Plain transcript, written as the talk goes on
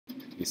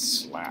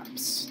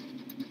slaps.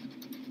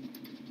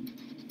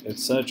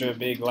 It's such a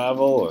big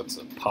level, it's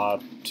a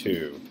part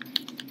 2.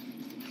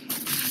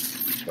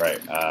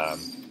 Right,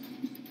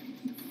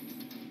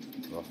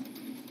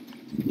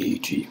 knee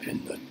deep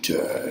in the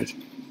dirt.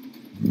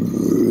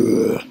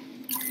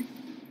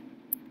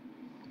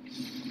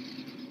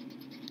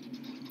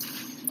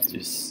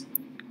 This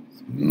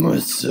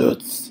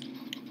muscles.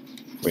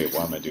 Wait,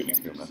 why am I doing a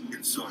human?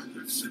 Inside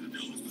that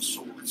citadel is the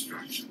soul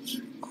extractions.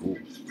 Cool.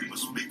 We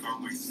must make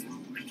our way through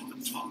into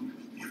the top,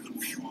 where the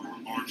pure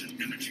Argent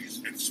energy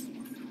is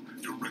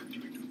exported directly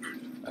to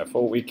Earth. I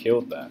thought we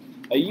killed that.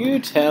 Are you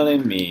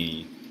telling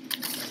me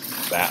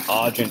that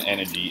Argent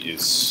energy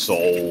is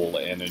soul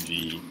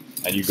energy,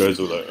 and you guys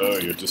are like, oh,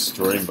 you're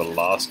destroying the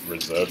last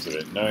reserves of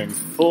it, knowing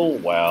full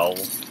well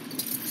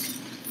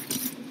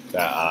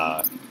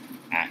that,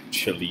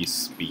 actually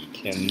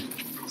speaking,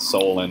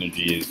 soul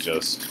energy is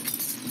just...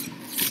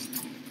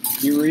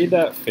 You read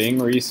that thing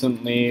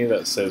recently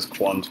that says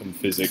quantum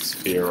physics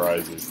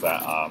theorizes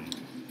that,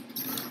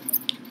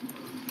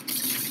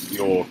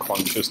 your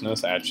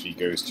consciousness actually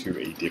goes to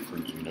a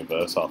different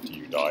universe after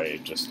you die.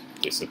 It just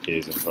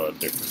disappears into a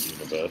different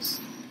universe.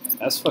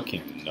 That's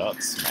fucking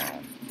nuts,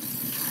 man.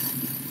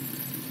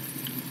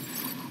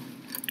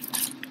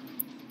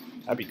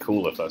 That'd be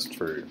cool if that's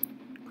true.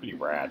 Pretty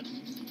rad.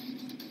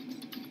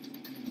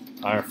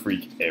 I'm gonna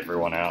freak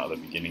everyone out at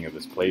the beginning of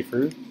this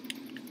playthrough.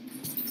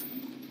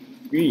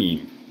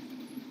 Green.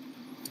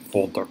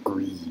 For the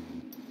green.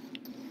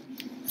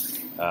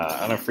 I'm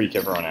gonna freak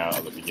everyone out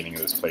at the beginning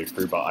of this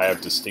playthrough, but I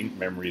have distinct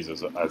memories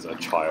as a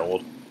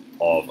child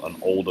of an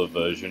older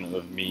version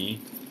of me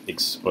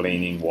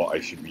explaining what I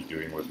should be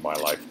doing with my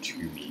life to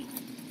me.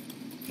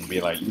 And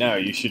be like, no,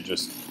 you should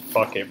just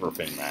fuck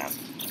everything, man.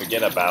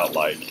 Forget about,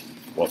 like,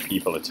 what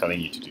people are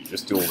telling you to do.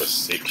 Just do all this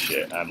sick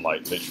shit. And,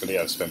 like, literally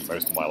I've spent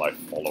most of my life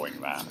following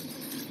that.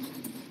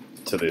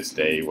 To this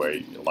day, where,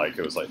 like,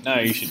 it was like, no,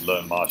 you should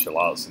learn martial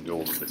arts and do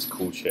all of this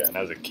cool shit. And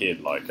as a kid,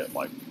 like, at,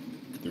 like,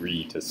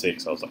 3 to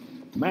 6, I was like,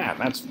 man,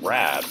 that's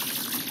rad.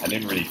 I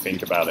didn't really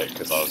think about it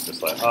because I was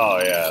just like,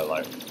 oh yeah,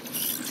 like,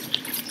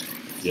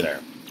 you know,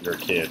 you're a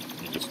kid.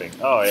 You just think,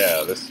 oh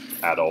yeah, this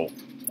adult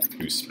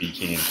who's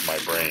speaking into my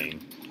brain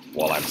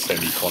while I'm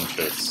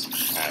semi-conscious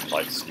and,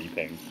 like,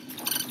 sleeping.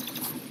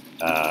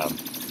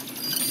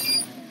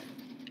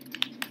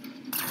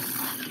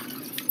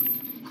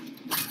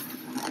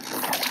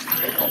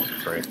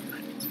 Concentrate.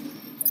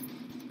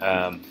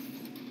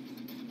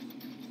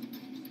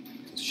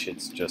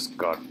 Shit's just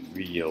got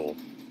real.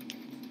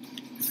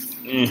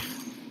 And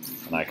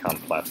I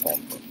can't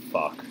platform for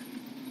fuck.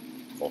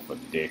 Or for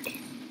dick.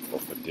 Or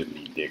for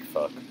diddly dick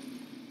fuck.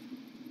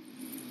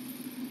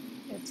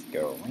 Let's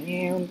go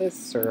around the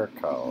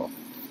circle.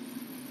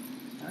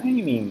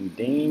 I'm in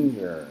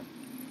danger.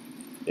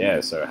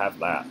 Yeah, so have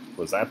that.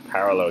 Was that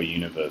parallel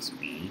universe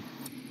me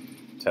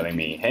telling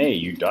me, hey,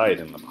 you died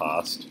in the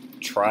past.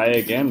 Try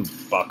again,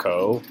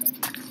 bucko.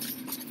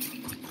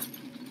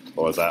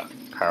 Or was that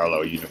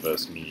parallel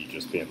universe me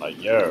just being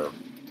like, yo,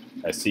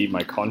 I see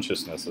my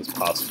consciousness has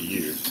passed to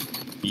you.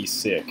 Be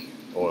sick.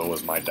 Or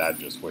was my dad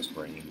just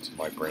whispering into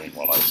my brain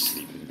while I was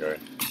sleeping going,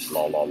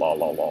 la la la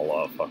la la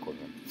la, fuck with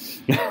him.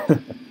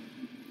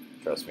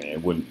 Trust me,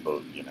 it wouldn't,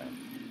 but, you know,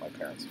 my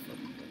parents are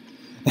fucking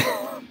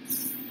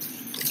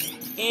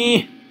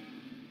good.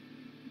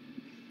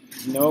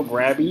 No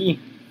grabby,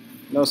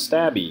 no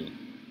stabby.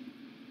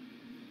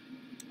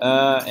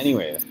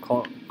 Anyway,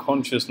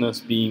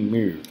 consciousness being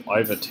moved.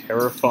 Either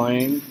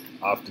terrifying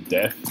after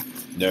death,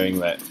 knowing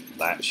that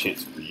that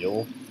shit's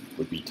real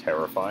would be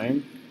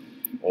terrifying,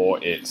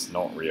 or it's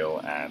not real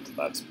and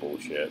that's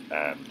bullshit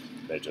and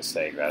they're just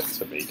saying that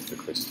to make the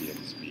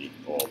Christians be,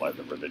 or like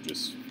the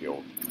religious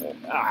feel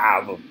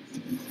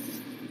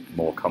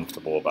more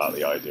comfortable about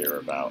the idea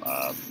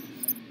about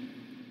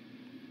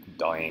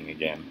dying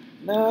again.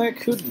 No, it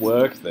could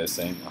work, they're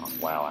saying. Oh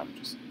wow,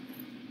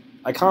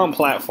 I can't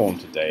platform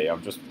today,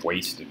 I'm just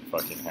wasting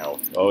fucking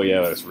health. Oh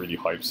yeah, that's really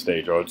hype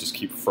stage, I'll just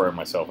keep throwing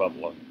myself up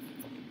like...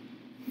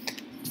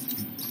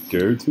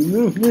 Go to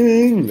the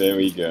thing! There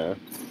we go.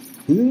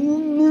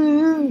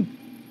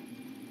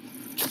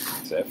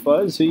 Is that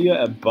fuzz? So you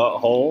got a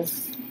butthole?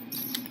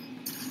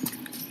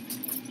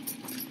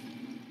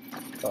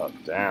 God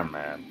damn,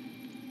 man.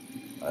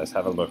 Let's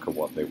have a look at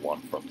what they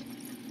want from me.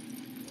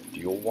 What do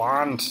you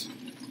want?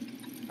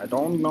 I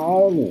don't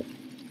know.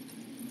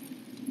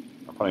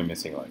 I'm probably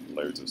missing like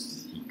loads of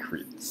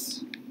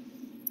secrets.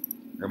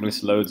 I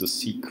miss loads of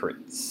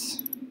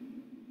secrets.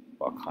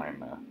 Well,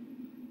 kinda.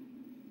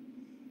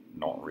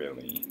 Not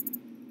really.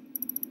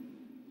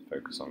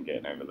 Focus on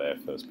getting over there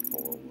first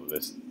before all of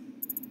this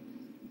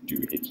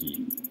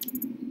doohickey.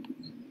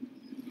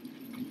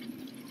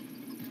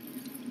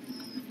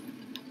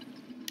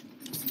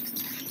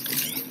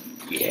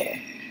 Yeah.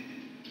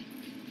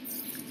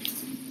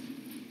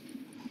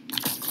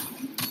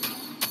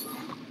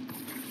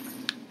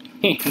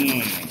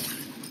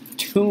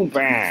 Too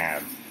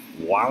bad.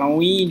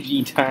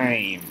 Waluigi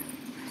time.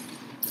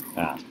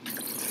 Ah.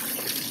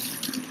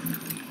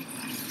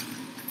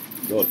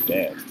 You're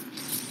dead.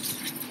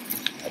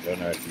 I don't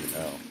know if you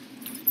know.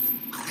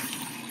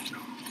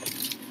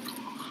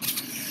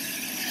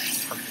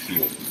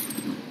 Heal.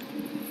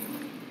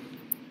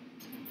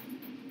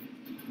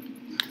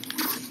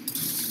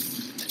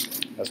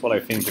 That's what I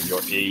think of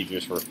your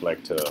ages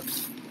reflect a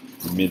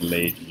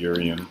middle-aged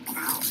Urian.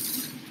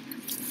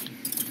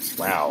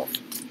 Wow.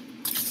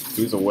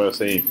 Who's the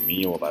worst aim,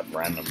 me or that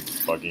random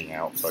bugging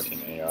out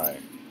fucking AI?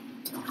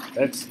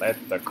 Let's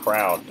let the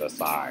crowd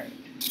decide.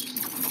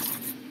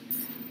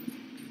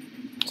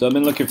 So I've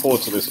been looking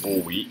forward to this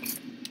all week.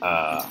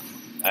 I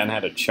hadn't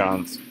had a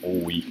chance all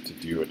week to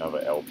do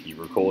another LP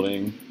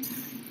recording.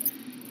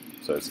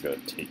 So it's gonna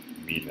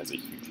mean there's a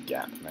huge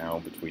gap now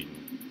between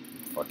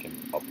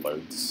fucking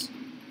uploads.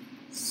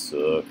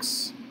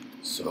 Sucks.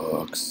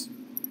 Sucks.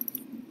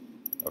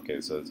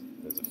 Okay, so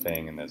there's a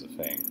thing and there's a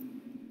thing.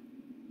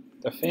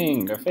 The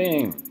thing, the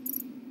thing!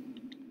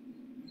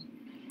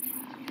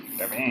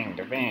 The thing,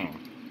 the thing!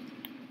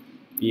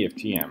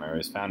 BFG ammo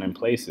is found in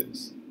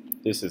places.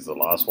 This is the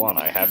last one,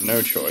 I have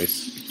no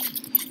choice.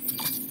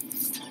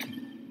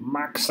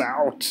 Max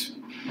out!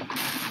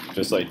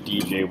 Just like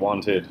DJ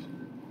wanted.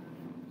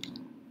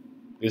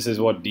 This is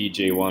what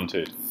DJ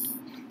wanted.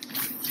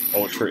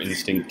 Ultra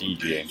Instinct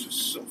DJ.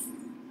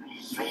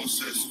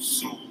 Processed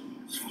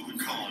souls for the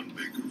con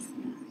maker's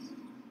world.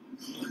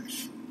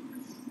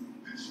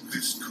 I assure you,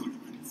 this could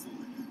have been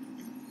avoided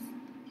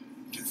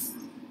with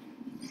different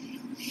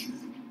leadership.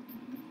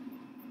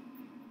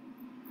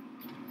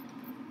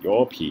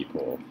 Your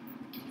people.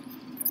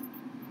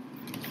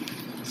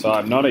 So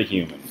I'm not a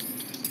human.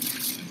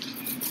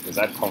 Is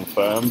that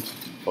confirmed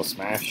for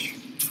Smash?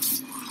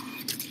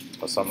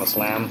 For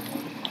SummerSlam?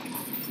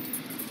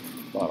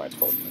 What am I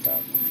talking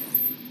about?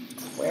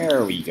 Where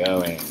are we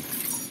going?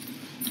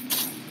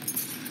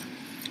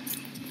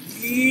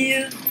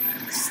 Yeah.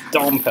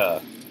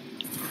 Stomper!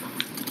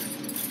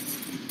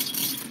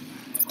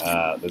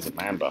 There's a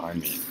man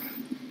behind me.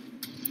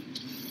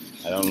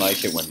 I don't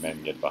like it when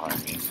men get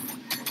behind me.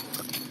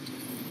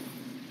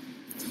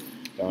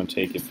 Don't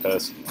take it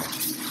personally.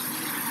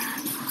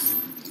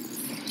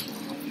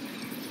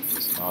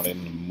 Just not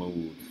in the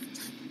mood.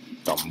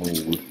 The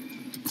mood.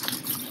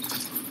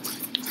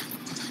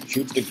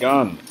 Shoot the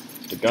gun.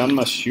 The gun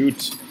must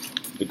shoot.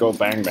 To go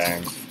bang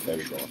bang. There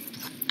we go.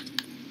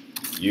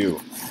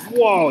 You.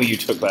 Whoa, you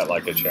took that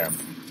like a champ.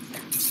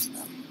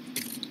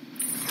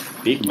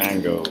 Big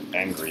Mango,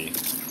 angry.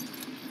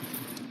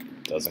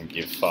 Doesn't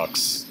give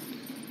fucks.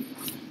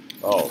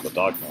 Oh, the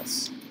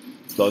darkness.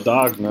 The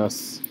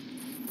darkness.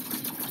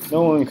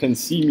 No one can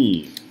see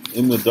me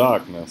in the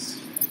darkness.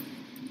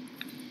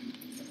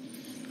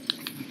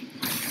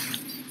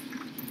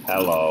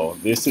 Hello,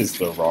 this is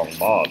the wrong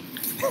mod.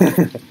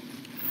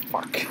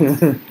 Fuck.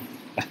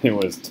 It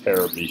was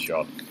terribly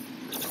shot.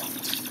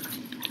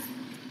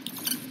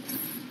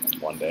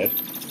 One dead.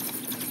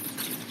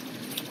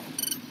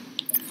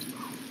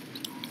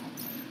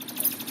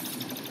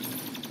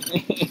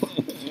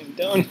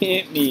 Don't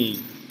hit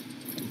me.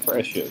 I'm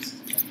precious.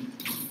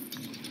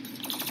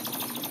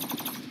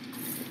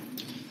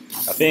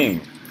 A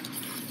thing.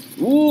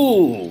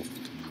 Ooh.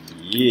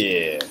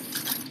 Yeah.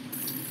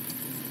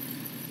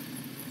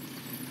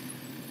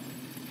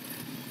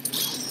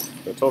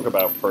 We'll talk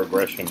about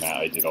progression that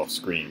I did off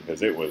screen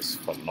because it was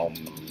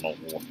phenomenal.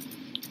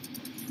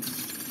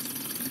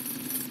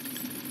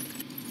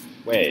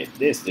 Wait,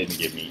 this didn't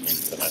give me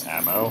infinite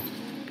ammo.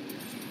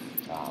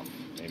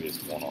 Maybe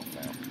it's one off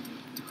now.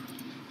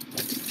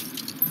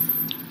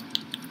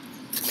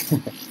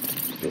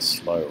 The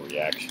slow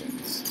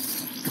reactions.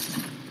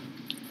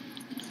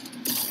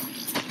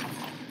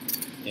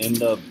 In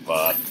the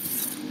butt.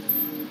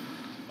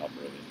 Not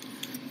really.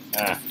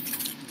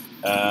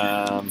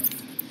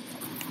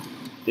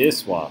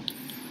 This one.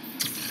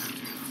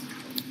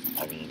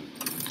 I mean,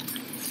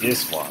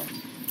 this one.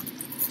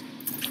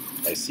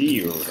 I see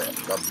you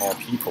got more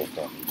people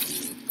for me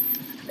to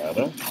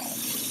murder.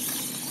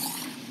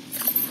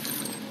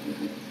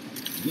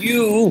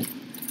 You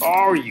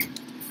are you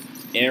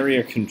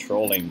area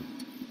controlling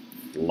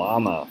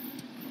llama.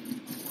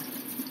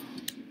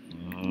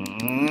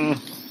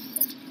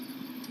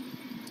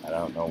 I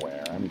don't know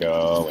where I'm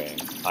going.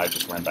 I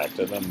just went back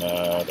to the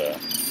murder.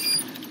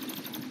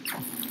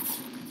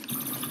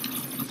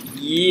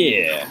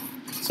 Yeah.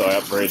 So I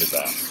upgraded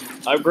that.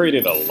 I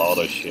upgraded a lot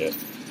of shit.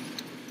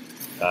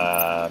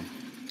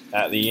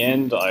 At the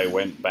end, I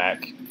went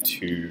back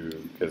to,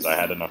 because I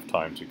had enough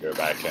time to go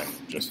back and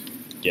just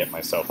get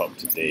myself up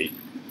to date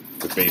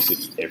with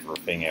basically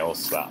everything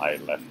else that I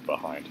left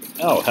behind.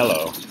 Oh,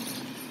 hello.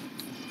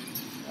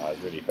 I was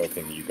really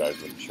hoping you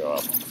guys would show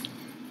up.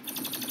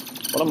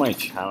 What am I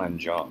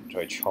challenge on? Do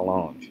I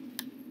challenge?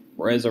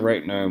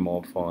 Resurrect no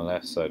more before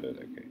left sided.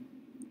 Okay.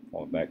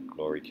 Fall back,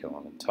 glory kill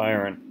on the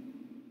tyrant.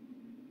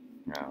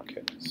 Ah,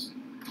 okay. That's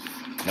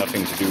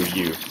nothing to do with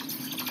you.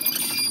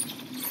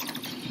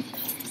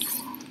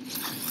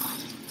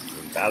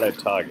 Valid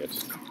target.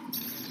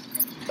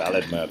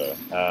 Valid murder.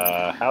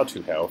 How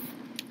to health?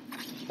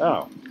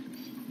 Oh.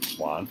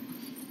 1.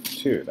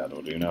 2.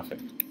 That'll do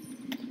nothing.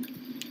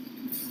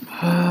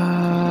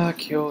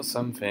 Kill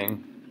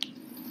something.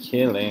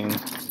 Killing.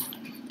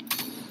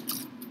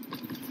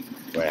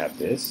 Do I have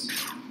this?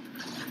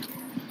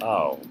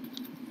 Oh.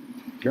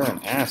 You're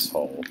an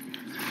asshole.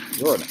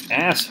 You're an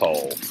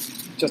asshole.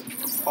 Just...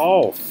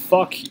 Oh,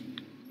 fuck.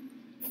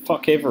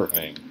 Fuck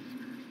everything.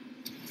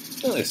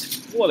 What is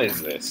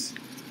this?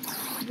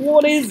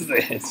 What is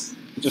this?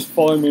 Just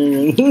follow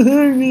me and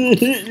I'm gonna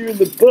hit you in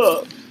the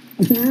butt.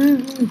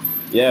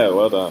 Yeah,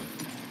 well done.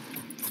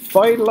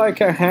 Fight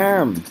like a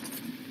ham.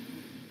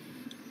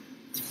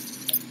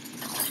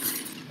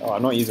 Oh,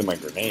 I'm not using my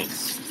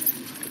grenades.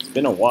 It's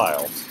been a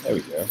while. There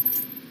we go.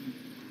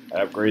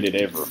 I upgraded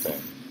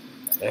everything.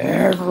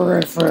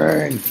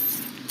 Everything!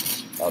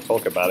 I'll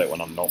talk about it when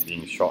I'm not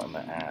being shot in the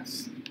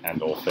ass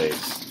and or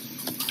face.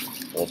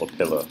 Or the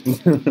pillar.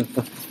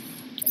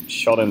 I'm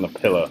shot in the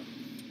pillar.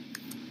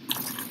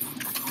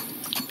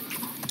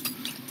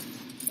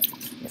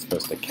 I'm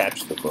supposed to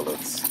catch the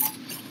bullets.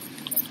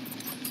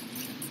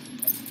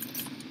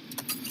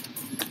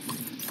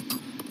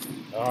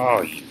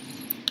 Oh, you...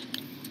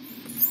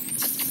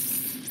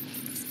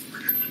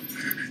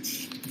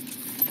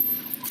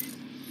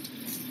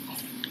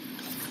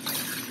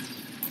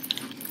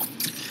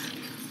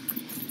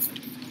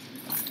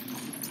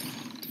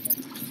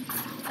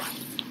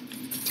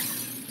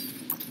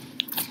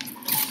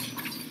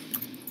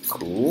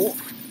 Cool.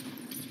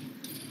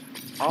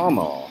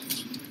 Armor.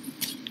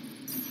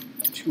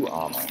 2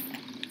 armor.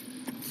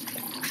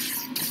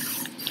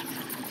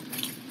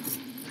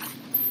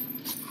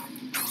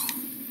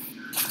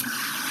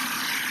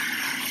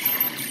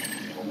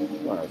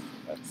 Well,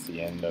 that's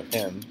the end of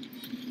him.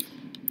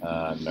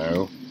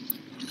 No.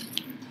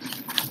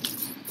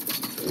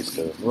 Waste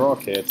of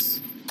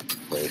rockets.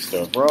 Waste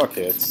of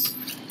rockets.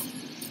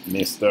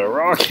 Mr.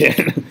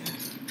 Rocket!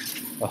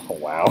 Oh,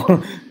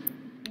 wow.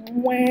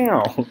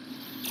 Wow!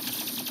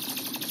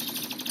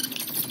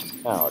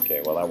 Oh,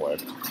 okay, well that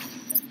worked.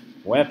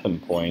 Weapon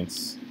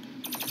points.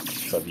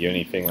 So the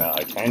only thing that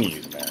I can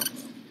use now.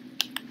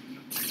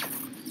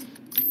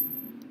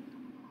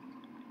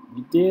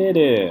 You did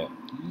it!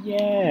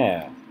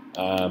 Yeah!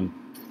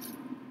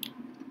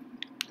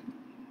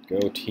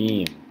 Go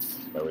team.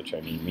 By which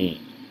I mean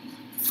me.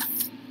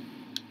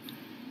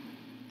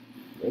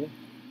 Really?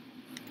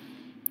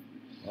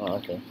 Oh,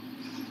 okay.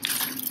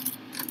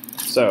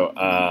 So,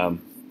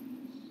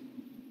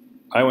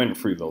 I went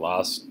through the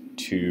last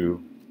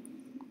 2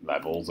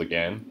 levels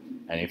again,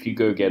 and if you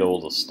go get all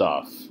the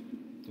stuff,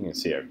 you can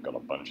see I've got a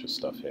bunch of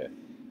stuff here.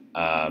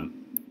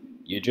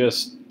 You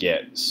just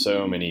get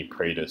so many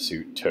Praetor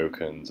suit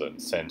tokens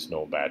and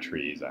Sentinel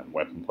batteries and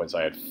weapon points.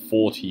 I had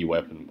 40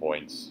 weapon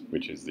points,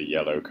 which is the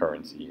yellow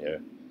currency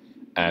here,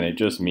 and it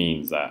just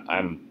means that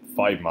I'm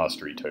 5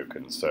 mastery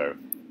tokens. So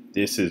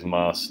this is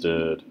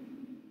mastered,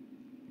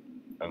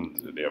 and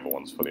the other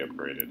one's fully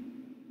upgraded.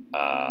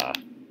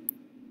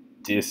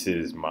 This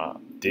is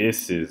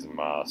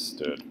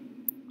mastered.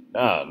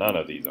 Ah, none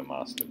of these are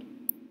mastered.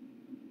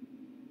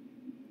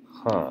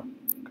 Huh.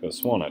 Could have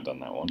sworn I'd done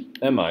that one.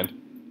 Never mind.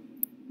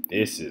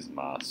 This is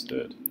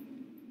mastered.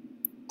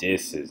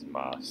 This is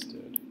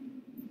mastered.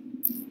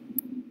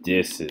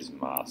 This is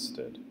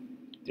mastered.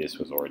 This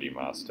was already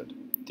mastered.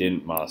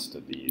 Didn't master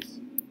these.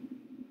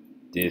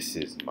 This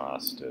is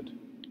mastered.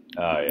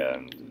 Ah, yeah,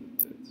 and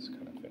this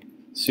kind of thing.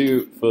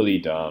 Suit fully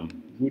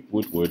done.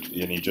 Wood.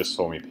 And you just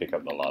saw me pick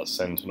up the last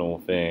Sentinel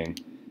thing.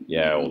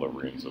 Yeah, all the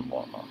runes and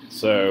whatnot.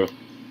 So,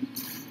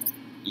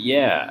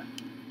 yeah.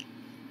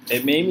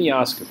 It made me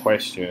ask a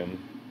question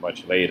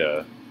much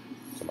later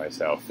to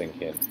myself,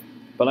 thinking,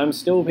 but I'm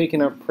still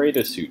picking up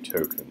Praetor suit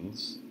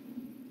tokens.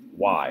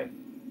 Why?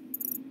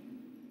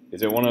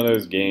 Is it one of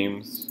those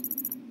games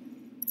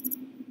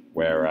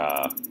where,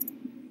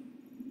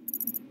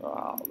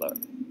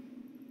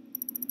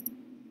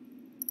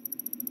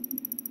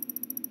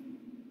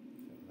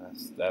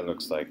 that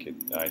looks like it.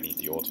 I need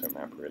the auto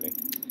map, really.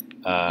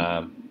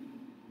 Ugh.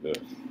 A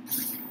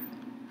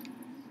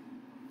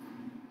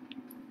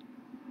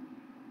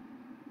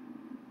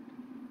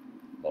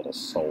lot of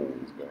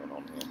souls going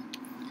on here.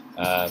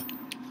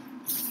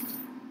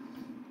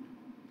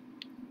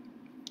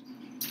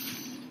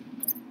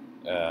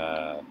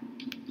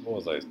 What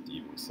was I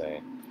even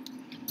saying?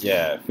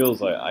 Yeah, it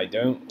feels like I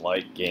don't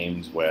like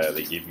games where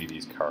they give you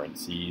these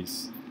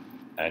currencies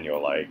and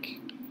you're like,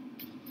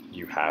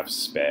 you have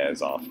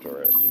spares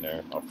after it, you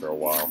know, after a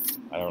while.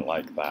 I don't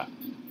like that.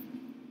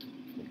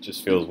 It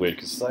just feels weird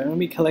because I'm going to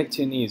be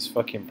collecting these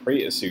fucking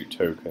Praetor suit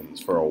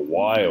tokens for a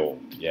while.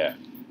 Yeah,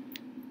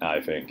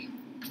 I think.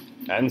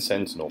 And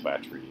Sentinel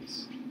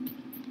batteries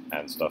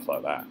and stuff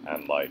like that.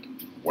 And like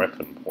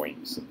weapon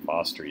points and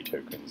mastery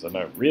tokens. And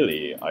no,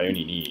 really, I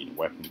only need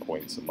weapon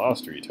points and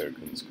mastery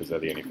tokens because they're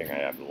the only thing I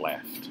have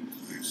left.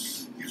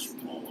 This is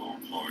raw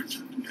heart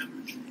and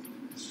energy.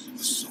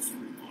 The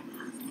suffering on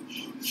earth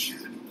will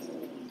shed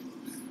all of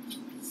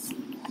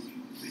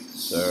it.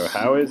 So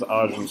how is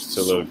Argent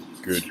still a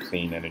good,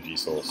 clean energy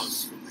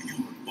source? The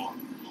human body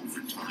will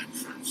over time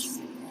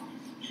transform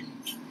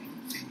into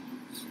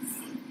things.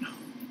 But now,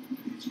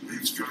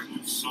 its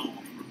struggled soul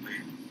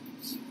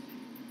remains.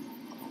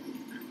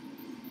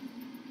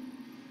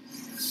 The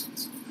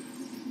essence of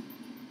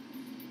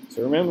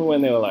So remember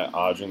when they were like,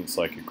 Argent's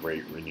like a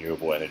great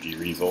renewable energy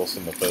resource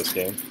in the first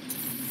game?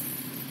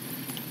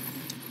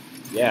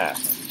 Yeah,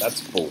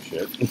 that's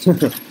bullshit.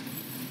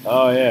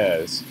 Oh yeah,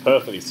 it's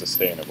perfectly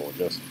sustainable.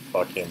 Just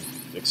fucking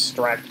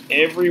extract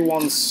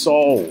everyone's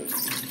soul.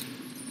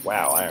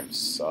 Wow, I am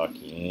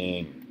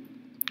sucking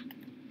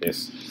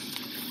this.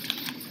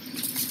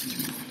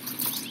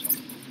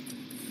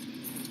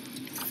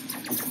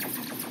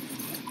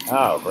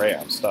 Oh great,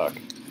 I'm stuck.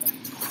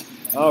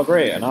 Oh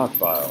great, an arc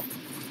vial.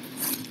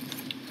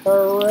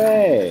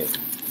 Hooray!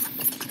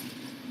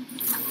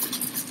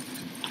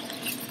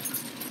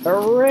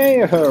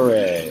 Hooray,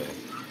 hooray!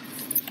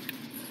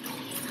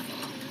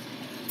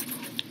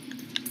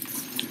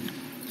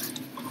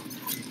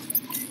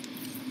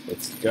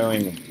 It's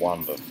going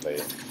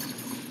wonderfully.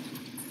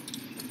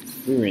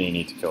 We really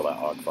need to kill that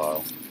arc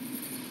vial.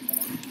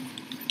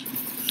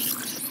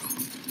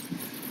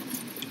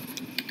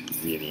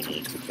 Really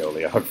need to kill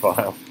the arc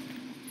vial.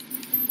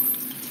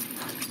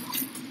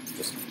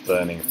 Just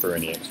burning through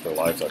any extra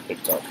lives I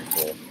picked up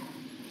before.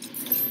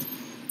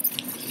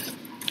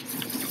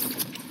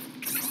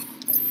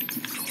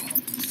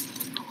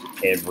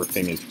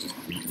 Everything is just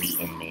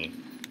wheating me.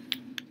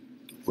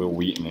 We're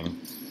wheatening.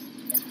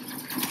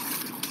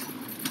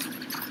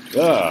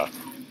 Ah!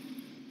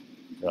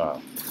 Ah.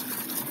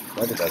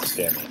 Why did that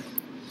scare me?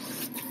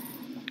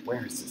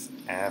 Where is this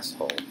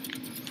asshole?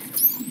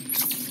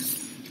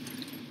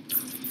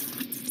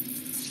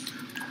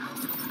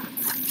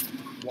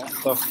 What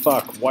the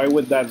fuck? Why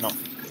would that not...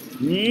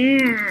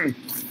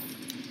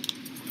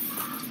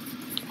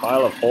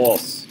 Pile of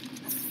horse.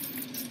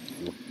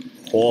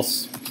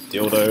 Horse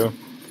dildo.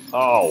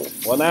 Oh,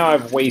 well now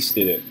I've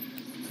wasted it.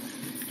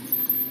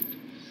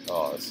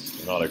 Oh, this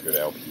is not a good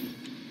LP.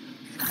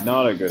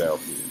 Not a good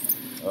LP.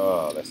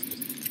 Oh, let's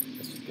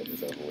just get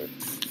this over with.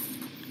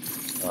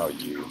 Oh,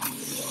 you.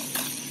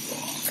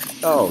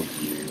 Oh,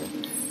 you.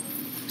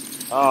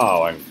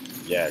 Oh,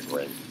 yeah,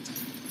 great.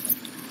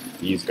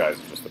 These guys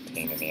are just a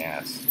pain in the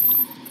ass.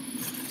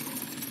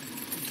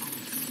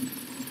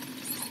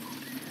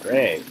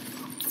 Great.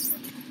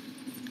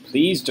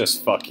 Please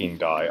just fucking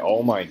die.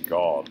 Oh my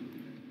god.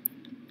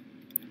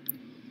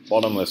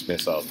 Bottomless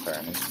missiles,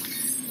 apparently.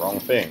 Wrong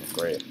thing.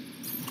 Great.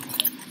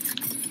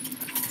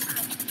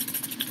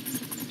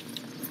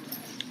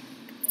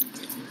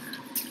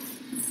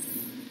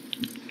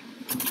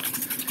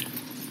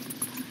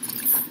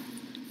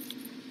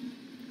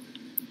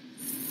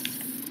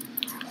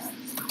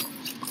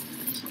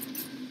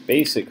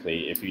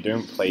 Basically, if you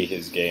don't play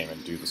his game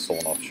and do the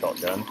sawn-off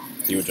shotgun,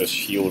 he will just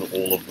shield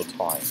all of the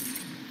time.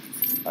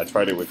 I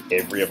tried it with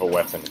every other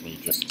weapon and he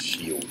just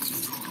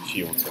shields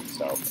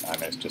himself,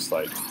 and it's just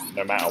like,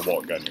 no matter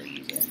what gun you're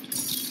using.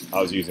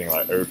 I was using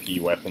like OP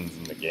weapons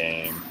in the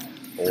game,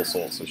 all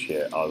sorts of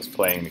shit. I was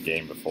playing the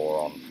game before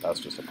on, that's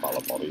just a pile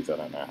of bodies, I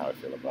don't know how I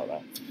feel about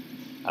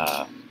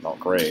that. Not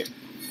great.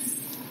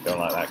 Don't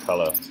like that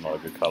colour, it's not a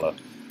good colour.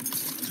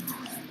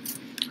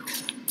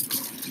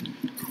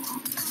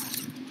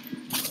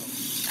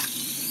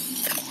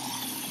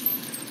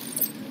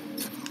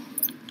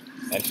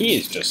 And he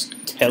is just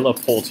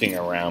teleporting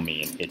around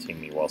me and hitting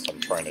me whilst I'm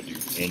trying to do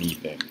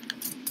anything.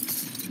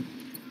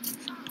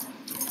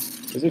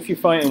 Because if you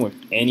fight him with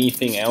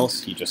anything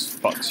else, he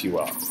just fucks you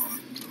up.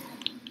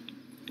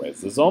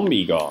 Where's the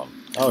zombie gone?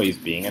 Oh, he's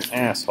being an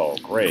asshole.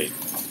 Great.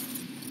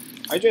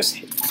 I just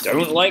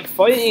don't like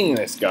fighting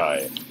this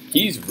guy.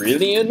 He's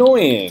really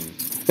annoying.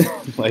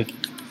 Like,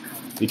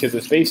 because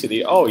it's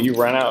basically, oh, you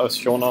ran out of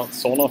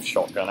sawn-off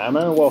shotgun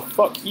ammo? Well,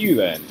 fuck you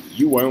then.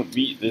 You won't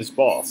beat this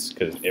boss,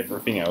 because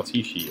everything else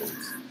he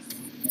shields.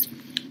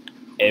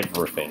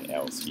 Everything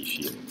else he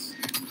shields.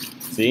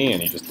 See?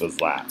 And he just does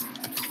that.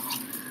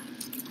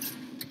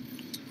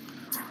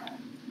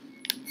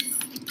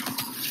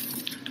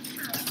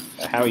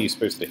 How are you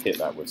supposed to hit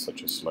that with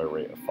such a slow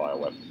rate of fire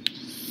weapon?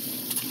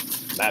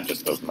 That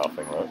just does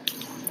nothing, look.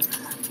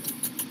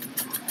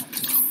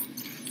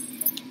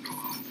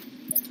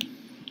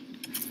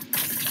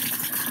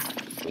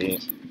 See?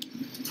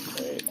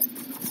 Great.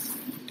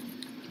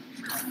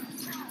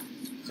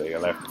 So you're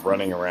left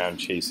running around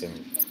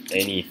chasing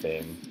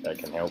anything that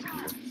can help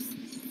you.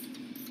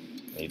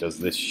 And he does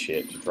this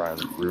shit to try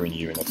and ruin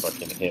you in a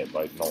fucking hit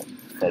by not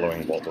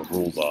following what the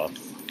rules are.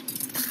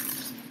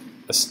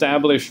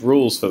 Establish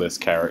rules for this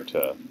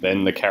character.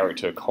 Then the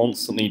character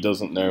constantly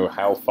doesn't know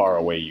how far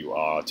away you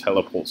are,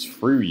 teleports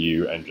through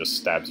you, and just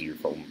stabs you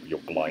from your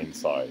blind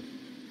side.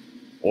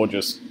 Or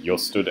just, you're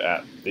stood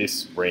at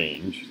this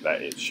range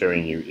that it's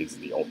showing you is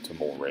the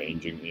optimal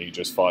range, and it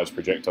just fires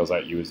projectiles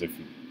at you as if,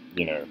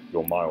 you know,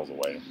 you're miles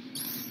away.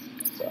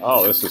 So,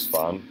 oh, this is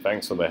fun.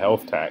 Thanks for the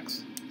health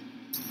tax.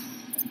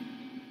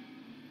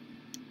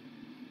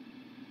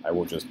 I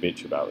will just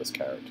bitch about this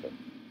character.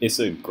 It's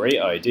a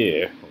great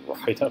idea,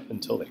 right up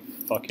until they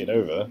fuck it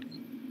over.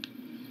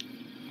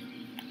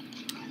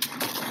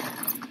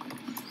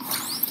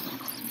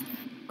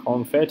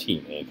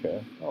 Confetti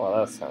maker? Oh,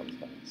 well, that sounds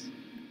nice.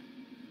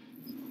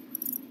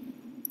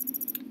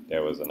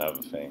 There was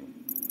another thing.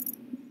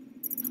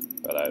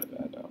 But I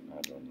don't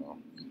know.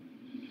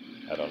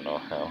 I don't know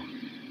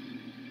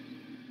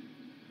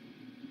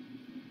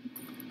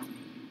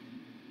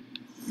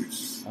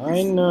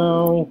I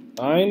know.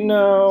 I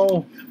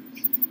know.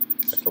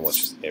 I have to watch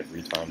this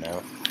every time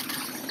now.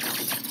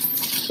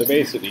 So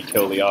basically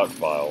kill the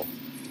Archvile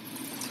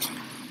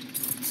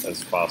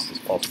as fast as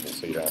possible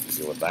so you don't have to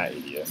deal with that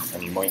idiot.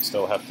 And you might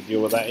still have to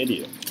deal with that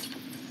idiot.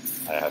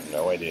 I have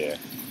no idea.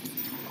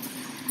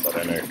 I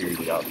don't know who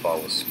the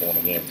Archvile was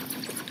spawning in.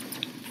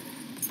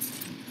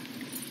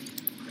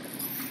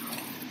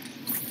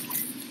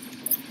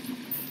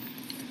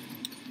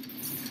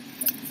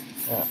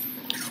 Ah.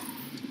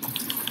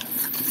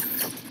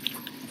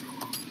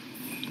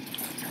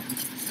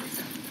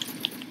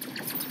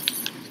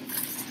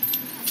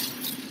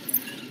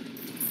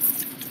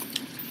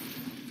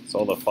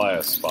 Saw the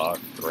fire spark,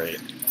 great.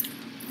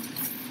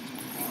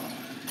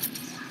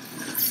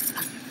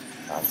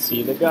 Can't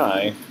see the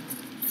guy.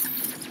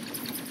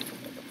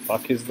 Where the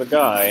fuck is the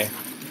guy?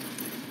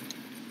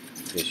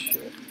 This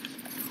shit.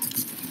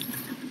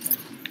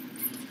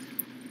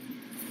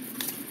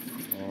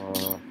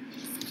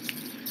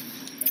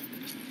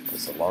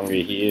 Because the longer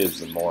he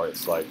is, the more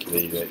it's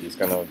likely that he's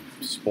gonna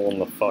spawn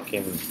the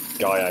fucking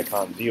guy I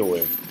can't deal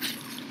with.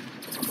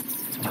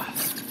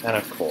 And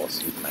of course,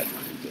 he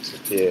magically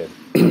disappeared.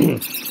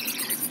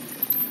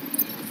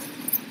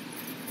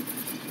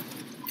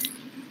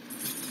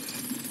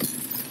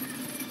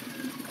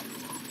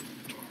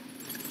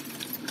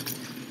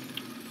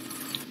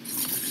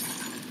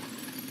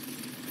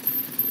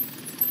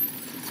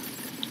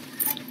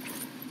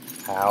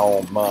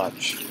 How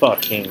much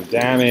fucking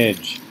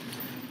damage?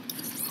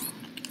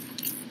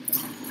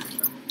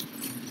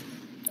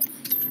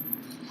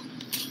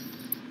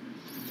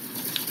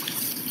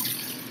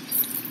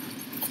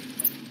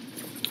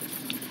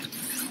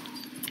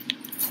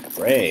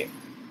 Great.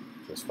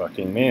 Just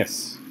fucking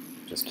miss.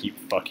 Just keep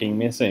fucking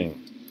missing.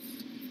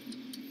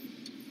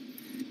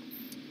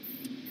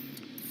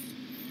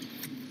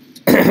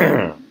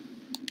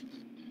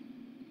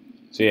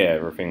 So yeah,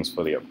 everything's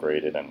fully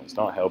upgraded and it's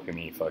not helping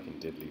me fucking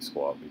diddly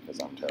squat because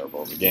I'm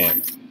terrible at the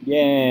game.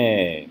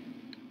 Yay!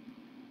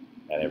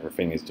 And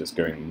everything is just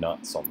going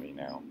nuts on me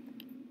now.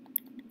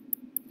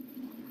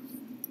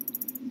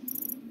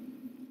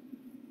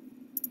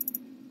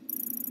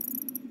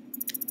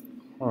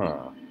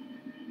 Huh.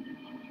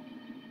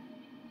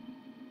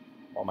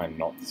 What am I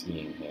not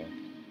seeing here?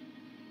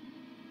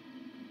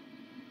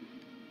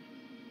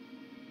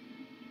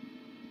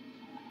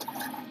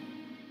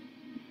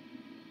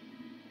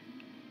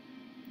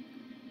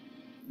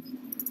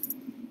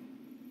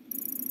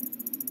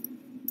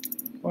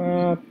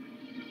 What?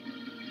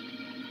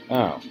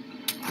 Oh.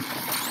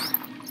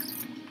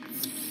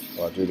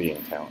 Well, I'll do the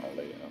encounter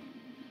later.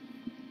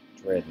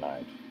 Dread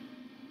Knight.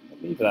 I'll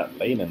leave that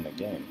lane in the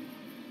game.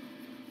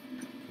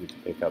 Need to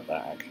pick up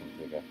that action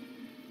figure.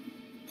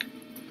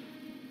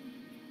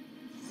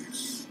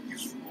 This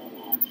is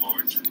all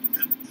part of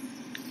them.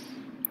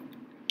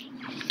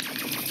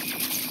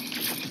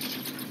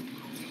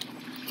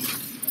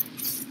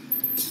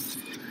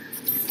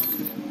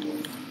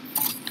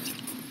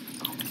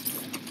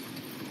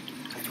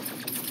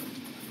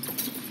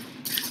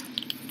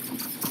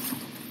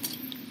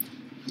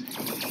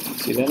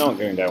 See, they're not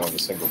going down with a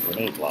single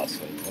grenade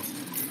blast anymore.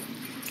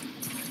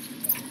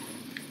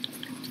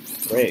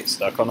 Great,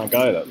 stuck on a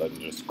guy that then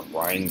just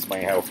grinds my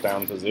health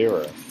down to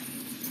 0.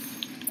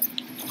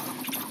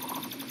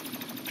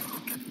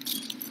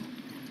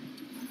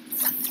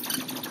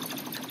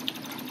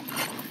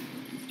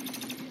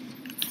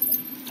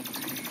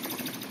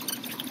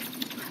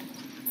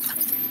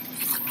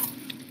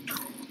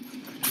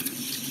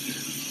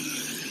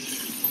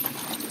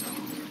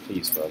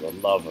 Please, for the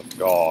love of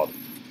God.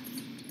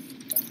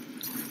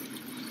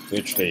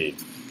 Literally.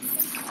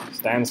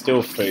 Stand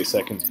still for 30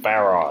 seconds,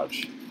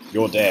 barrage.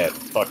 You're dead.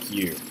 Fuck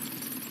you.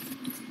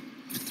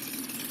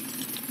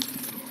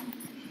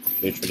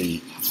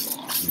 Literally,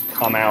 you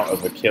come out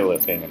of the killer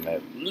thing and they're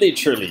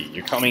literally,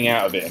 you're coming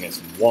out of it and it's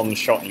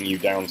one-shotting you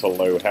down to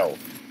low health.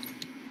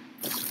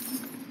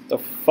 The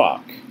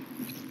fuck?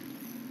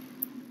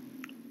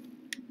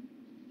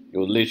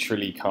 You're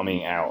literally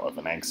coming out of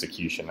an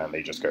execution and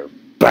they just go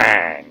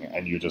BANG!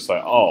 And you're just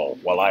like, oh,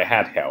 well I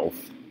had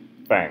health.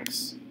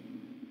 Thanks.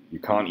 You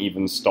can't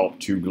even stop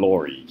to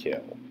glory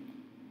kill.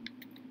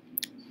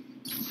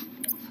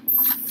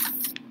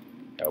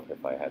 Help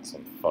if I had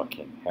some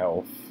fucking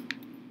health.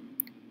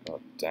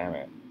 God damn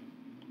it.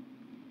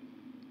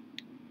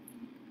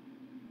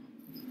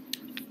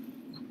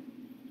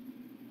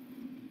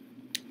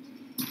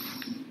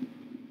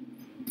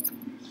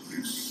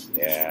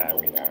 Yeah,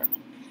 we know.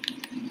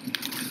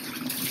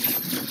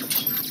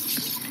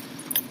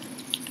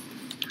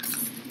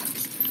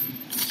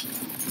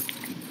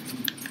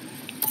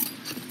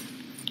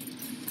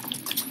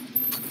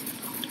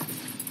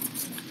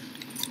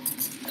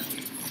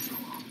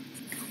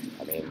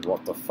 I mean,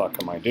 what the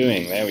fuck am I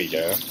doing? There we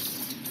go.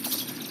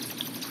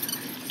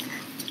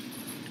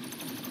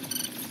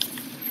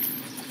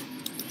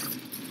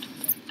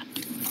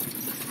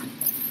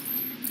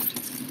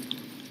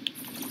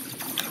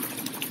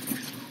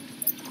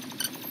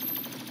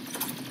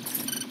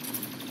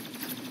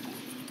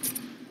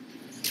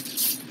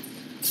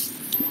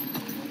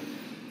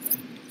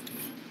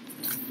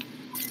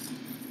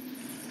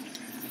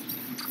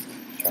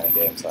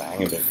 getting to the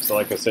hang of it. So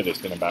like I said,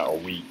 it's been about a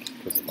week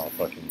because of my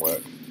fucking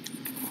work.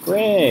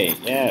 Great,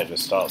 yeah,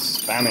 just start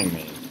spamming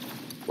me.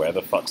 Where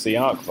the fuck's the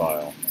arc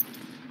vial?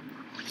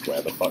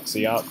 Where the fuck's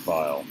the arc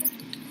vial?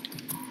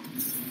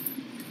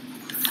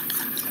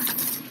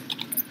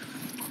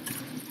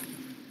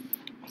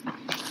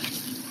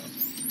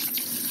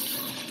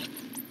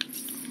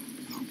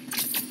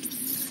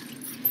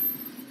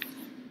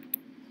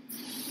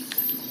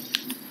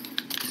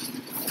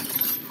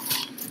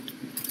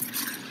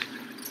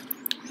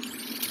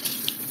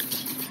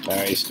 No,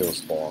 he still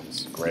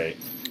spawns. Great.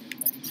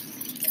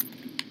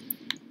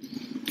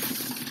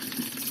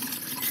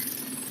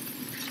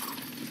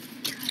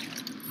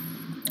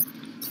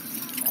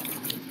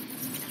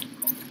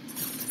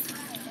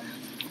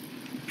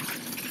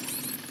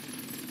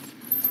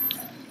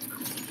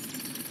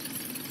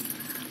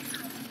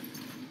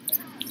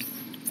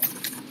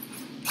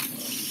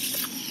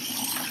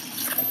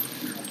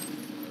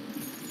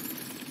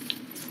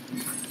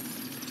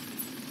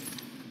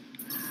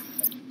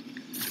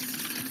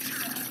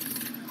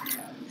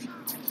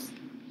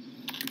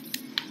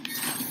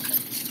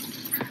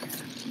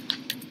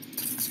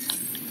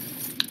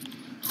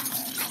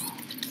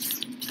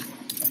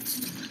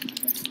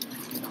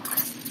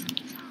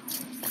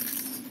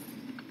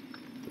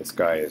 This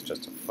guy is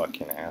just a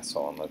fucking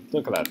asshole.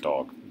 Look at that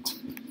dog.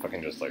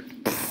 Fucking just like...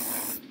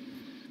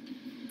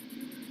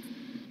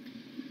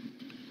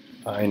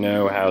 I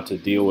know how to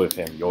deal with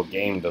him. Your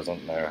game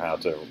doesn't know how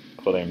to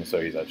put him so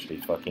he's actually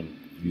fucking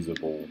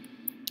usable.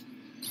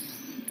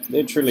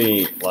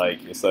 Literally,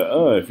 like, it's like,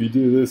 oh, if you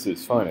do this,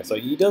 it's fine. It's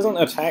like, he doesn't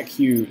attack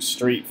you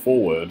straight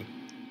forward.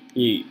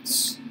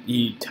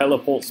 He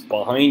teleports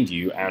behind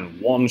you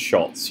and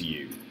one-shots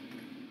you.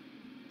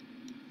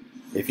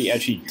 If he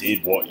actually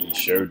did what he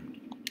showed...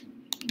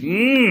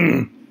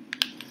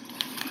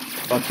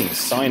 Fucking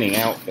signing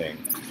out thing.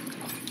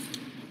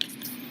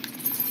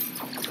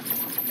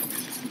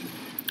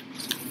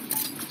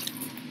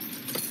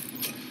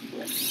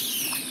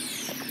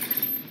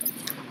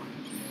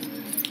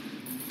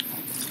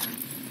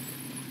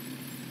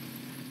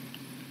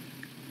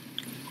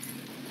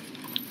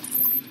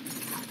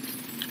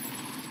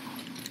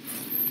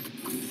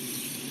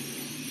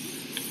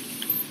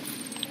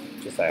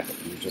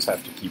 You just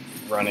have to keep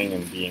running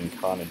and being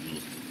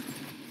Carnegie.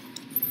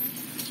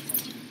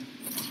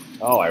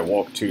 Oh, I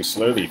walked too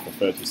slowly for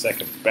 30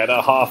 seconds.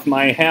 Better half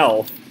my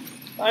health.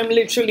 I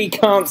literally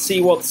can't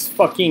see what's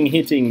fucking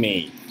hitting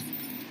me.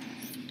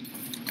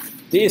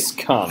 This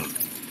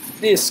cunt.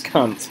 This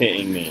cunt's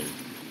hitting me.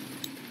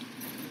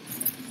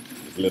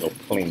 These little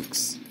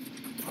plinks.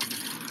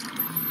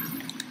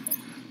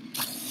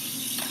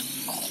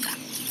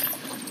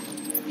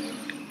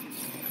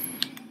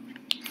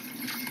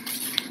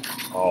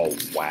 Oh,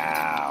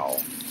 wow.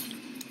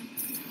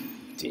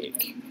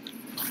 Dick.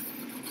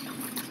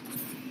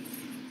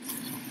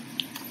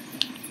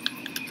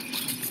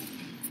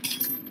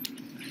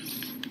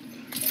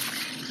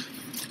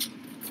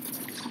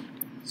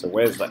 So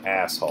where's the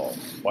asshole?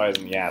 Why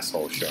isn't the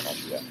asshole showing up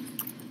yet?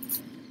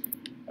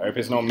 I hope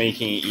it's not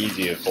making it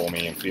easier for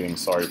me and feeling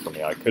sorry for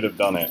me. I could have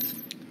done it.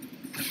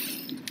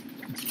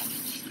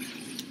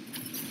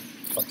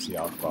 Fuck's the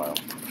arc file.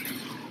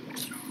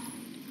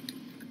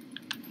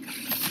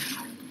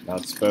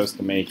 Not supposed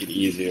to make it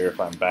easier if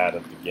I'm bad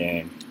at the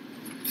game.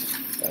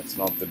 That's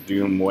not the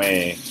Doom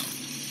way.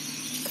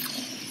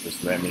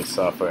 Just let me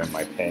suffer in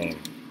my pain.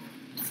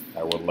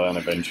 I will learn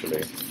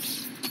eventually.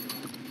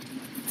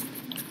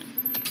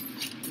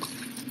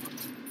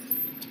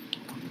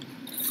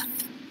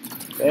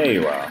 There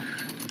you are.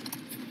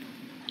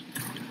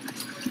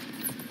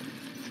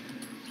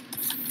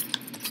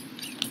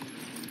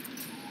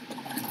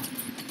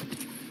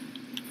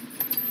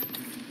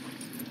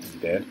 He's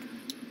dead.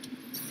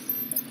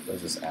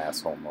 Where's this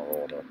asshole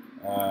Marauder?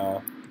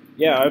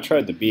 Yeah, I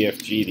tried the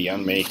BFG, the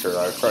Unmaker.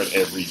 I've tried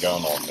every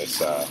gun on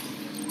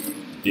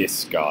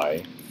this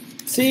guy.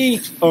 See?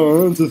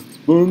 Oh, I'm just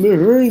spawned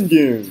behind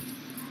you.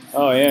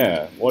 Oh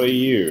yeah, what are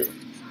you?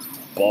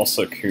 Boss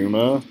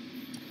Akuma?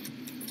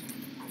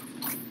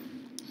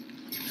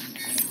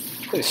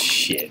 This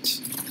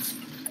shit.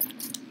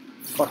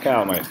 Fuck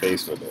out of my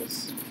face with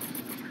this.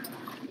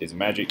 His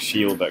magic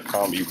shield that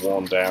can't be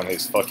worn down,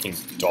 his fucking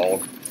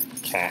dog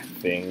cat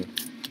thing.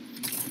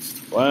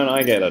 Why don't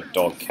I get a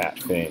dog cat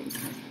thing?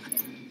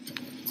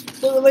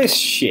 Look at this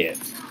shit.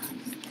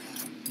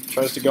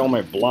 Tries to go on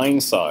my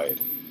blind side.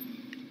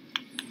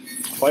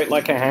 Fight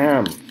like a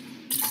ham.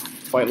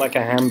 Fight like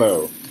a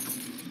hambo.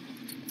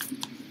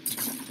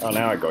 Oh,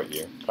 now I got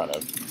you, kind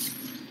of.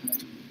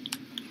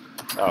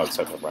 Oh,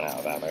 except I've run out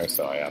of ammo,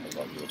 so I haven't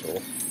got you at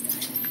all.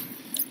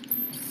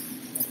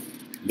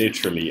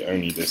 Literally,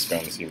 only this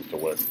gun seems to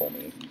work for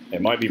me.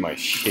 It might be my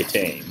shit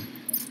aim,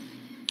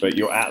 but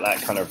you're at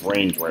that kind of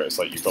range where it's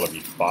like you've got to be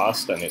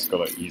fast, and it's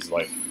got to use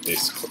like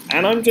this.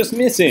 And I'm just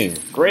missing!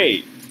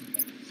 Great!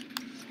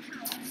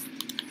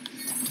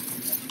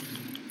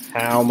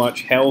 How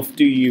much health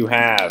do you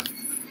have?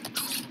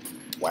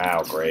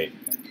 Wow, great.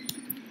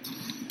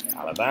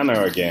 Out of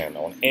ammo again,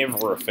 on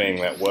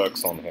everything that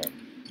works on him.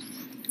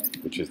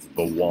 which is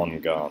the one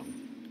gun.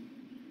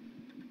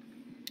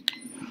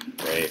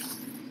 Wait.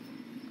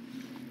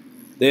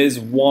 There's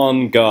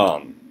one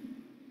gun.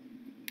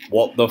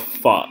 What the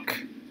fuck?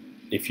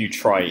 If you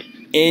try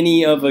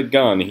any other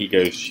gun, he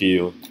goes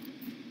shield.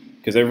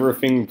 Because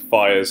everything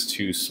fires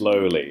too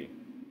slowly.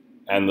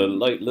 And the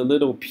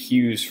little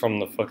pews from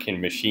the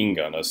fucking machine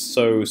gun are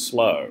so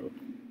slow.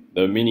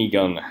 The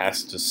minigun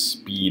has to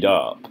speed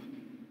up.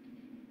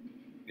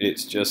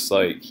 It's just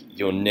like,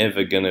 you're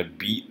never gonna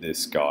beat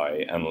this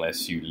guy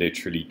unless you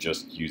literally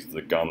just use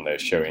the gun they're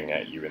showing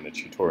at you in the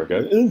tutorial.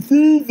 Go, it's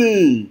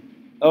easy!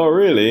 Oh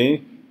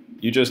really?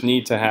 You just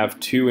need to have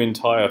 2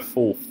 entire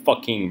full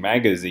fucking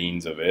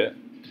magazines of it,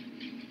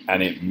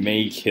 and it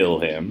may kill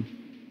him,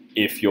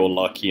 if you're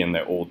lucky and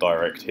they're all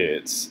direct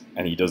hits,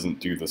 and he doesn't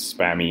do the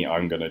spammy,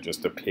 I'm gonna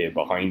just appear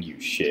behind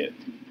you shit.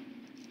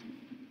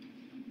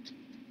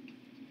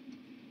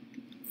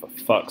 For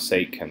fuck's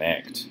sake,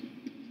 connect.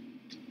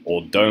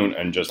 Or don't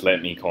and just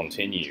let me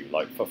continue.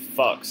 Like, for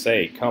fuck's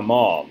sake, come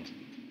on.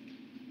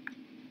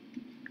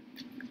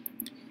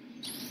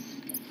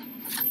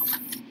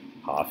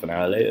 Half an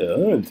hour later,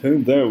 oh, it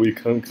turns out we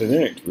can't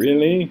connect.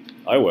 Really?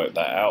 I worked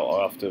that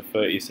out after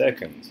 30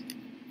 seconds.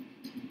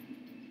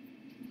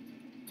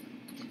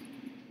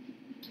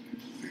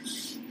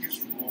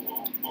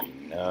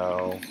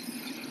 No.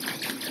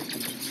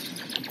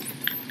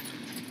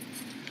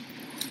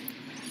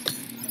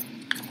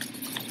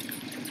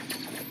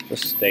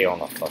 Just stay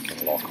on a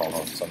fucking lock-on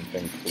or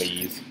something,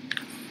 please.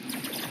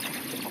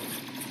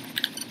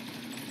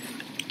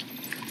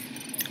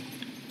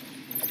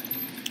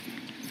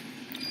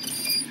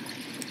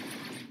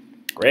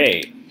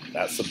 Great.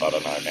 That's the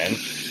button I meant.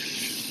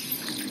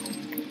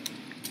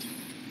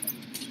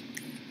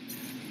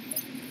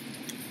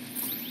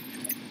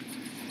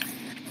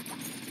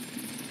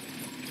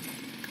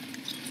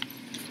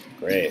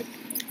 Great.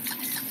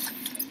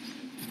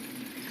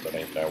 I don't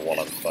even know what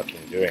I'm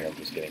fucking doing. I'm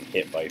just getting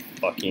hit by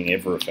fucking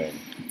everything.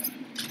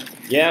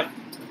 Yep.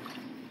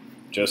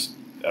 Just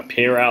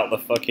appear out the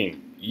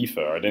fucking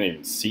ether. I didn't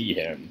even see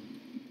him.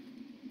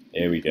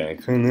 Here we go.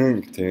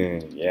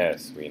 Connecting.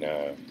 Yes, we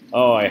know.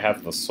 Oh, I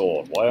have the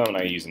sword. Why aren't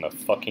I using the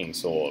fucking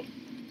sword?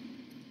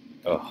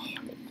 Ugh,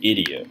 I'm an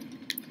idiot.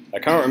 I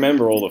can't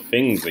remember all the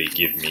things they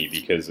give me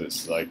because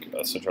it's like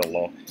such a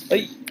long...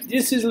 Like,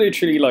 this is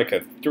literally like a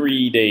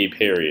 3-day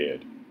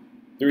period.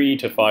 3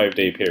 to 5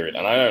 day period.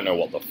 And I don't know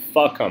what the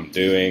fuck I'm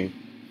doing.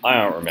 I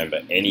don't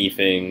remember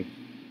anything.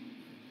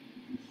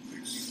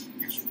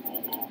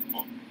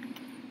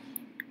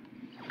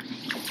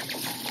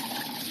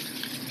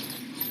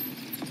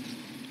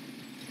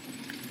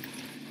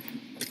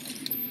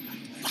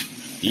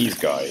 These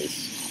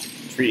guys,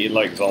 treated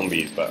like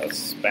zombies, but are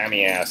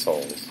spammy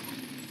assholes.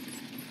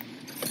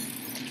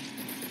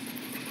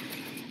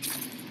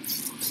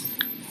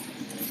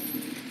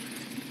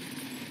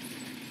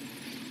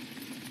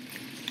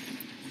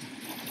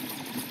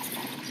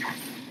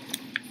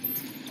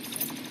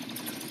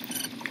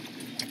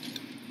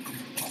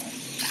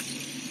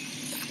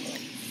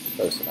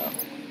 Close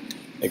enough.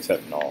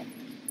 Except not.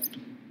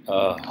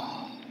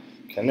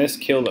 Can this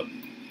kill the...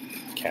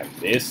 Can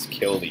this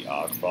kill the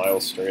arc vial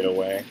straight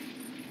away?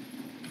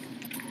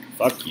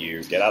 Fuck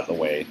you, get out the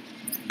way.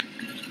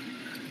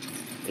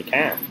 It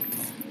can.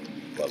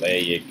 Well, there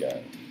you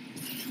go.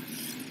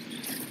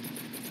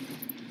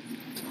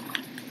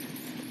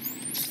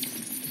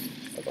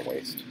 That's a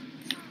waste.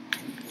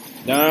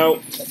 No!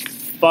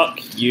 Fuck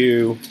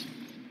you!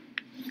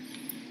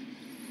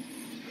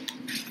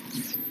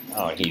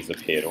 Oh, and he's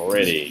appeared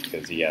already,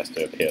 because he has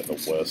to appear at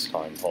the worst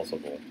time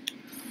possible.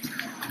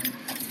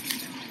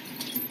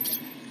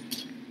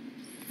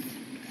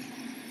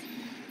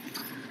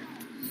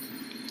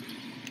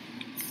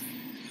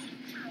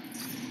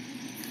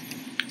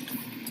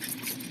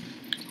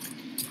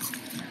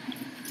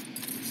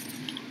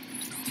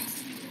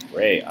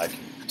 Great, I can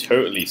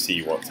totally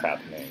see what's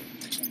happening.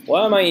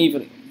 Why am I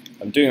even...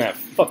 I'm doing that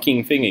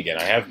fucking thing again.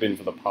 I have been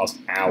for the past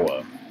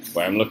hour,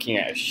 where I'm looking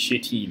at a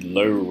shitty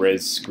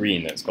low-res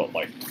screen that's got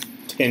like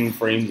 10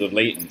 frames of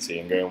latency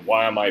and going,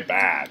 why am I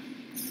bad?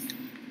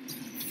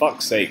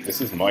 Fuck's sake,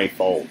 this is my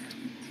fault.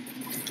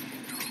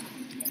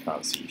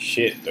 Can't see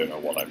shit, don't know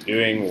what I'm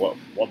doing, what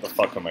the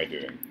fuck am I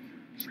doing?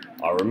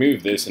 I'll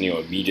remove this and you'll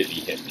immediately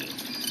hit me.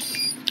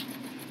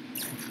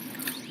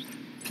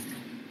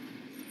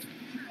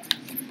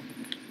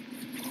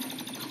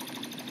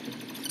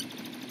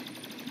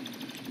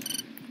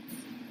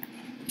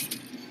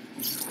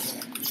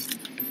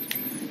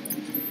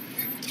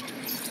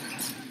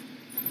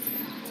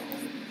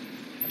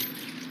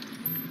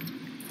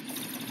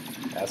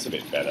 That's a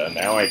bit better.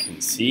 Now I can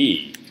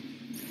see.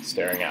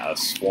 Staring at a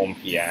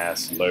swampy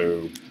ass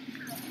low...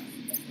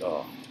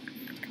 Oh.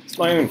 It's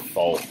my own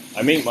fault.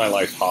 I make my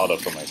life harder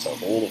for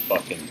myself all the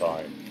fucking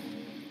time.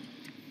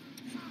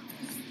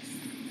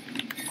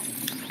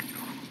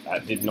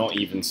 That did not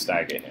even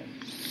stagger him.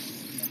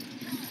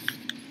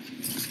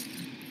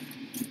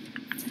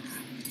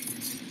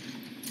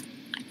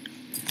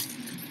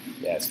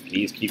 Yes,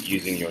 please keep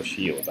using your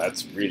shield.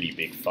 That's really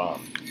big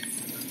fun.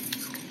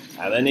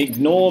 And then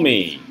ignore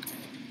me.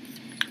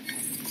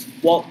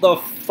 What the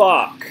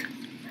fuck?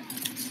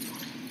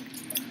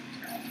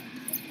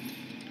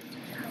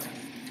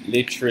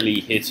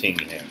 Literally hitting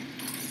him.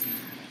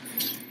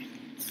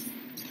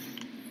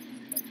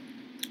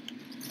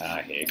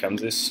 Ah, here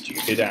comes this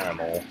stupid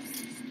animal.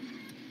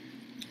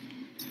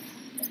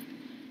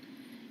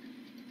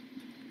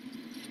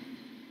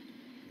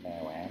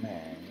 No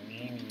ammo.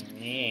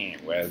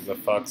 Where's the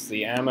fuck's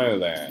the ammo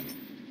then?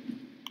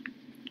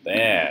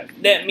 There.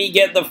 Let me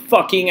get the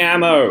fucking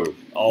ammo!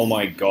 Oh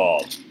my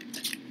god.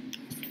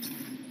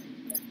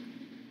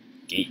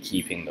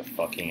 Gatekeeping the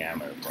fucking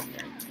ammo from me.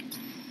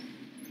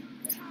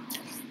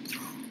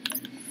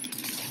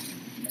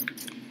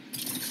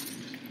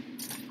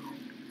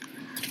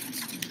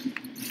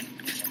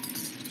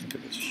 Look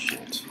at this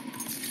shit.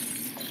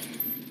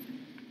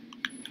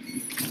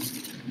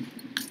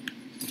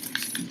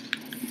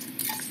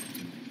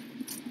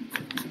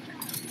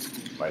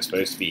 Am I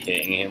supposed to be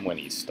hitting him when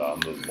he's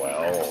stunned as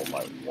well, or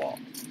like what?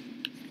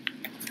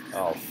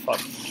 Oh, fuck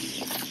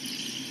you.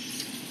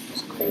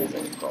 Just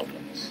causing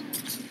problems.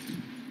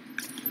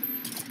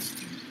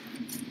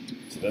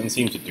 So it doesn't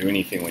seem to do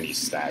anything when he's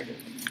staggered.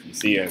 You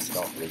see, it's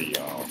not really...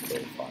 Oh,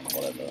 okay, fine,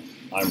 whatever.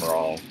 I'm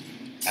wrong,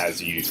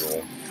 as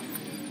usual.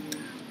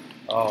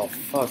 Oh,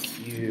 fuck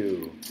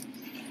you.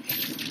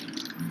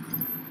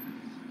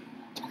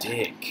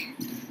 Dick.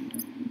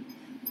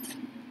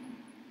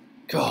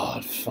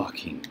 God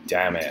fucking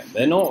damn it.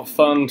 They're not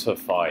fun to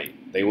fight.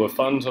 They were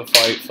fun to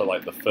fight for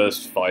like the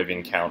first 5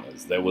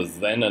 encounters. There was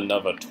then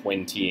another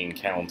 20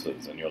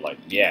 encounters, and you're like,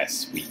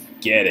 yes, we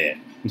get it.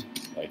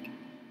 Like,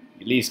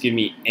 at least give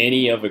me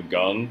any other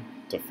gun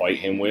to fight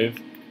him with.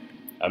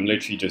 I'm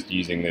literally just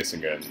using this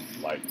again,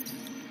 like,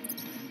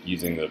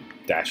 using the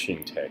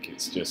dashing tech.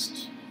 It's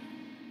just,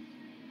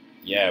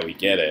 yeah, we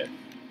get it.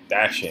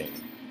 Dashing.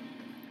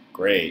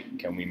 Great.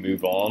 Can we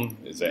move on?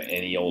 Is there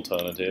any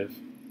alternative?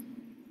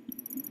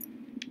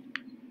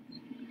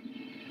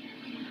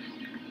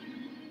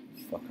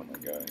 Fuck am I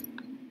going?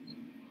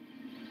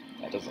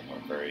 That doesn't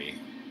look very...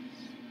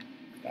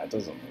 That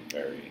doesn't look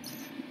very...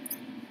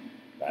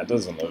 That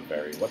doesn't look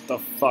very... What the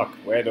fuck?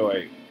 Where do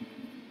I...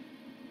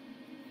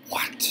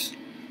 What?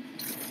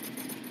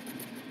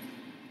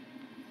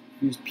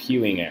 Who's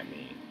pewing at me?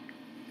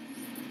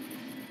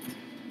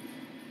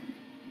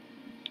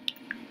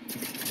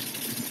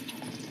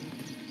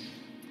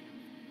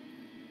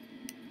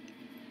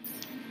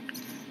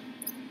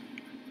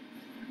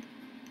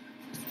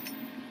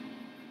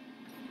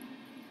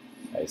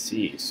 I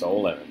see,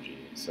 soul energy,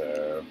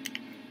 so...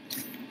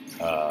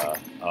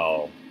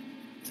 oh.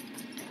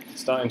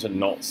 Starting to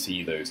not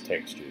see those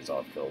textures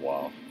after a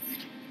while.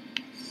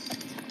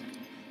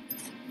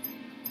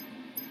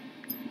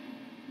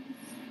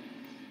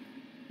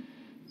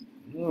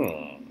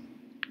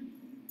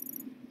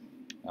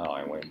 Oh,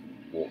 I went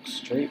walk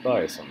straight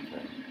by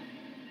something.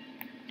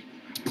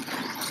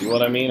 See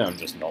what I mean? I'm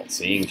just not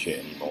seeing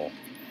shit anymore.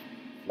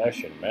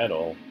 Flesh and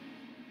metal.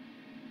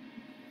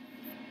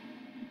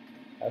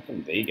 How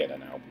can they get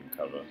an album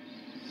cover?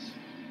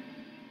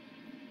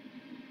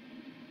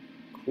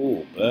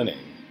 Cool, burning.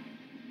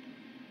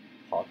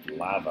 Hot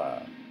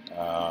lava.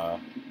 I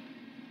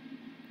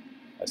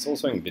saw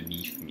something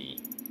beneath me.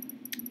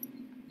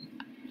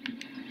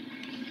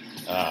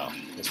 Ah,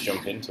 let's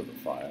jump into the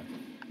fire.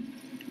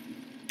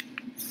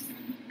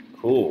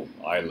 Cool,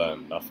 I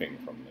learned nothing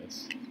from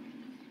this.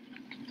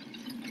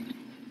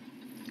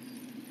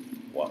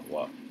 What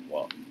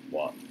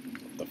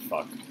the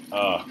fuck?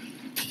 Oh,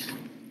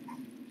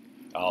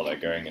 they're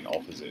going in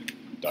opposite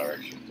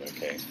directions,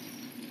 okay.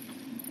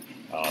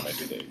 Oh, they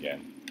did it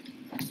again.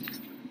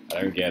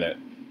 I don't get it.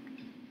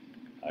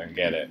 I don't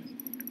get it.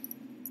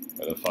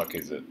 Where the fuck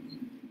is it?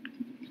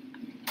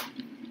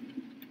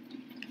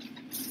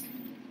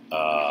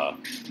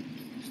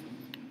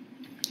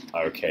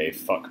 Okay,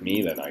 fuck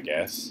me then, I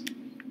guess.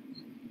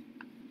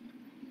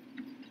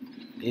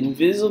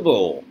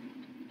 Invisible!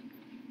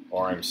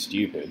 Or I'm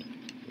stupid,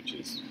 which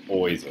is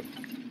always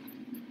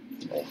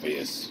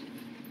obvious.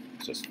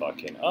 Just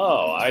fucking...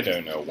 Oh, I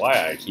don't know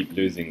why I keep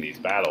losing these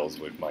battles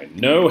with my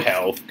no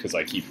health, because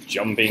I keep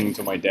jumping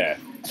to my death.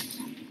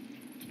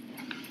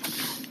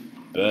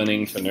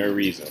 Burning for no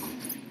reason.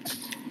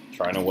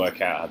 Trying to work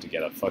out how to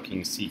get a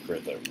fucking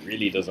secret that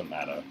really doesn't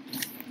matter.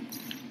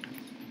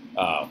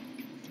 Oh.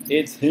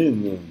 It's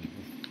him!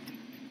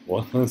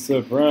 What a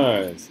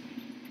surprise!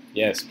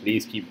 Yes,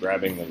 please keep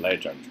grabbing the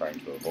ledge I'm trying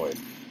to avoid.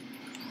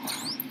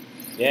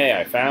 Yay,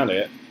 I found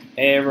it!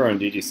 Hey everyone,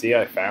 did you see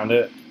I found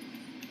it?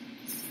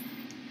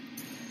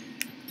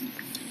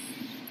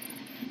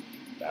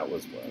 That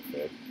was worth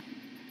it.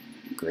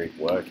 Great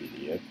work,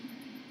 idiot.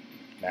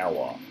 Now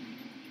what?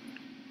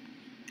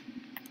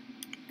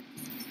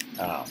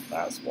 Ah,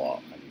 that's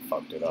what, and you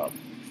fucked it up.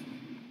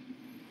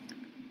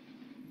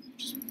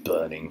 Just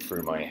burning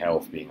through my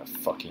health, being a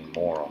fucking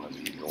moron as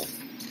usual.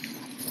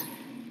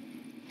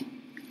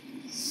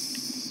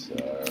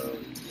 So,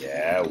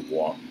 yeah,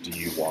 what do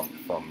you want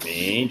from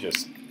me?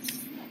 Just...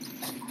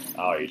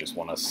 Oh, you just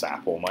want to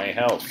sap all my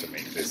health to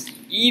make this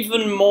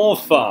even more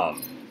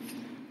fun!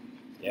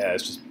 Yeah,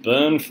 it's just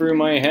burn through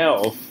my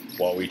health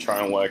while we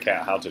try and work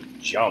out how to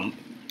jump,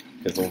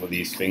 because all of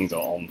these things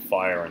are on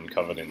fire and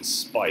covered in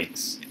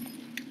spikes.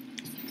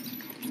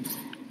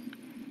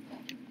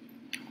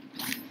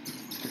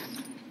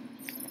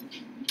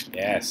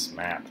 Yes,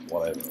 map,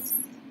 whatever.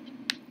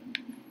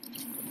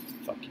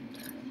 Fucking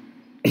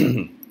damn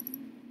it.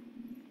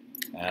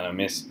 And I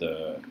missed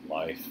the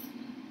life.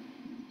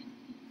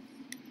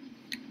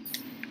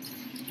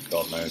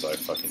 God knows I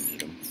fucking need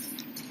them.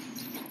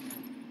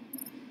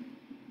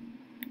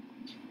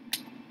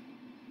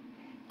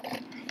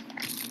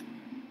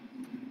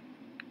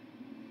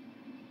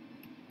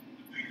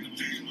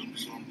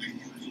 Demons only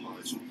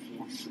utilize a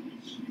portion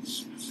of these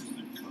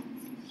specific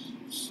covenants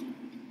of soul.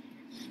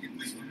 It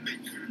was the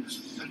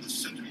makers and the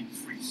central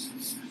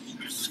priests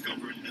who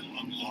discovered and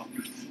unlocked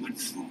the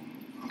true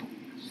power of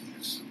the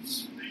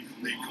essence.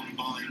 They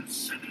combined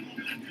sentinel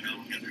and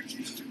hell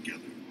energies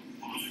together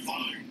to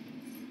find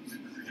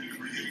and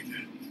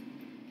created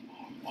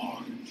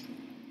art.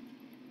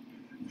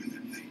 With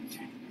it, they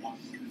did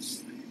wondrous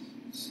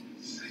things.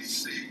 They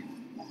saved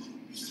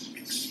worlds,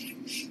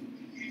 extinction,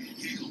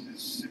 healed the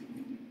sick,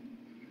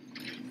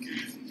 and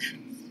gave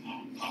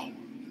infinite power to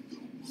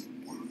those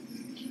worthy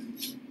of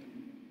it.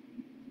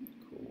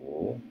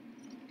 Cool.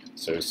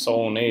 So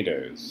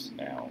Soulnados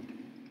now,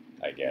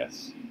 I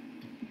guess.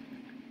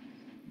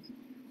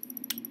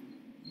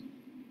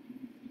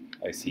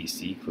 I see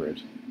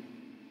secret,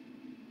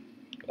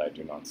 but I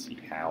do not see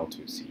how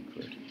to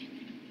secret.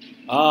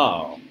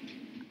 Oh.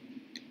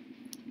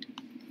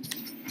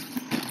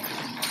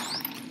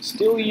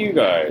 Still you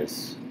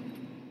guys.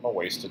 A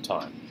waste of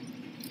time.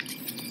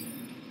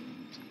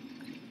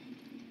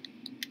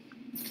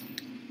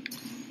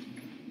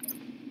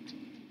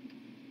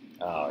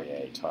 Oh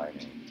yay,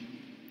 timing.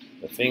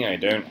 The thing I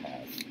don't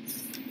have.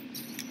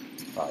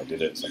 Oh, I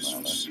did it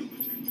somehow This though.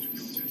 facility was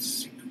built in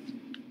secret.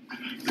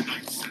 The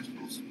Night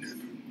Sentinels never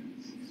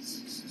knew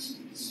its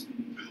existence.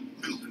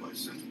 Built by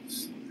Sentinel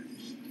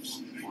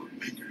slaves, for a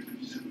maker who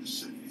never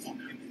set foot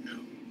in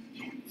hell,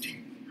 no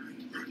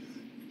demon or earth.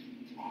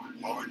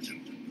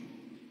 Argent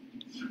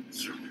and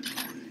certainly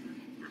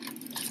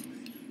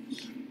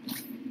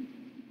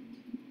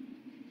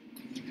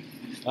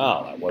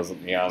Ah, that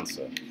wasn't the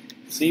answer.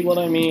 See what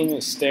I mean?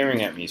 It's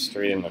staring at me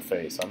straight in the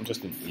face. I'm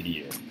just an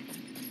idiot.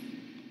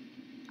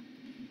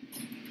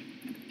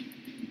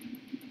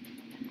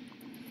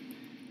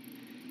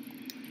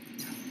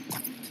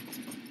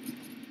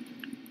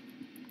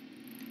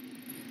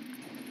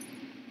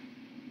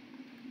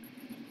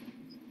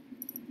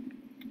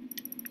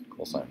 Of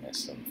course I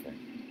missed something.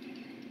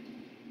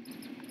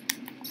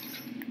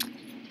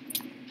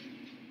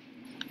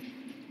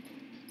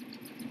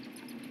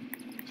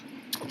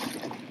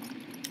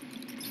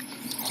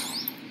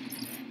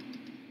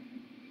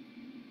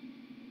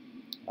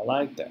 I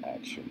like the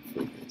action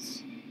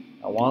figures.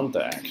 I want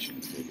the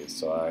action figures,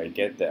 so I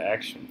get the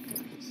action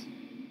figures.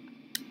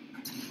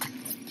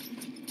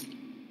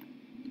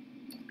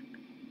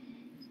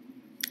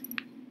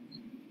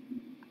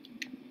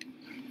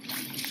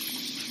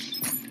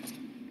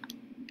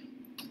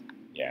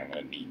 Yeah, I'm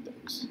gonna need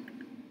those.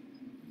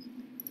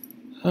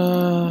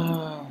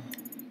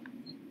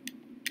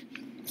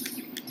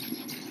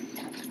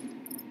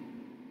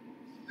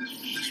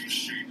 This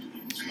machine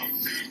was not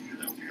made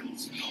without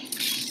hell's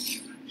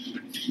knowledge. A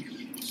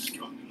demon was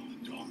struck on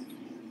the dark hole.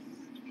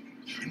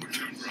 In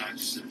return for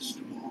access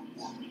to more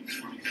worlds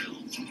for hell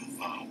to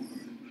devour,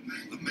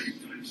 the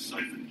makers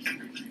siphoned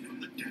energy from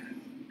the dead.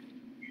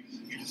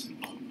 It is an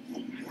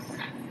unholy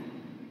world.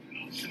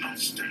 It cannot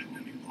stand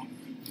any longer.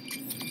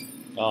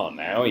 Oh,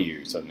 now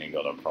you suddenly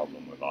got a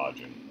problem with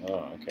Argent.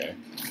 Oh, okay.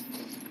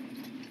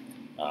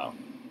 Oh.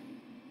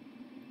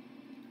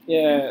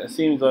 Yeah, it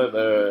seems like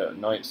the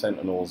Night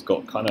Sentinels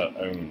got kind of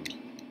owned.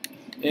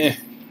 Eh.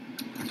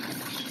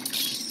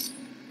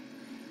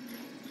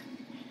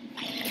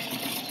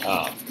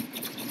 Ah.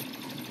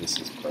 This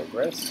is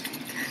progress.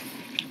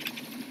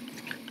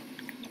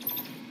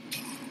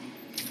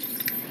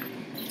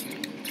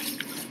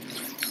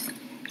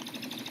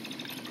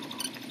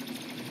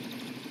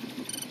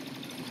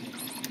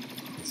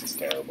 This is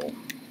terrible.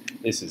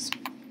 This is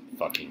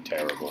fucking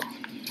terrible.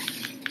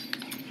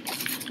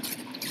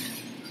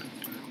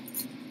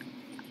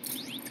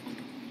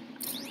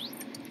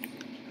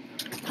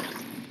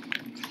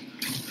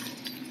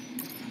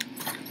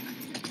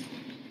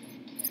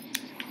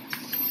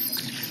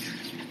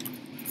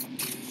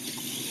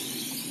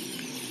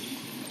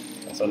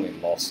 I suddenly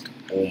lost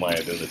all my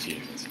ability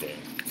in this game.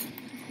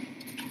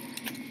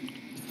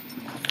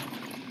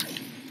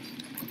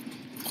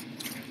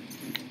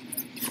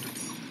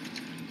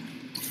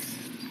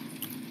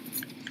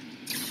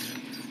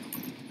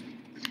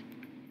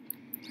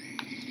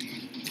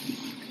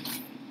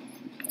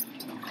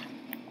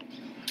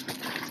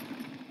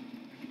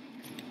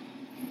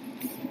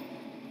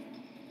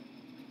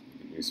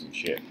 Do some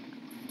shit,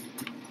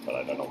 but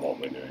I don't know what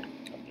we're doing.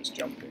 I'm just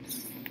jumping.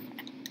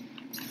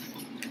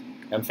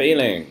 I'm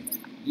failing!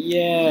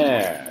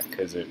 Yeah!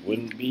 because it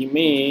wouldn't be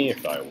me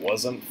if I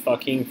wasn't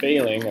fucking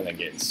failing and then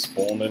getting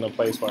spawned in a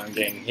place where I'm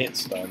getting hit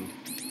stunned.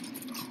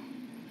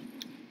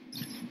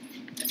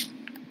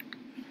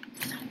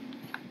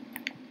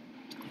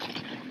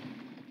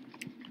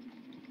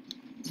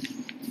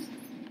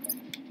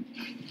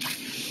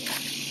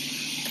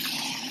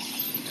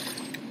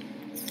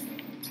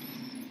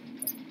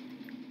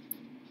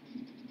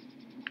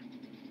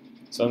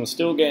 So I'm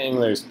still getting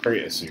those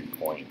Crater Suit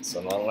points,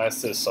 and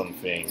unless there's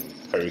something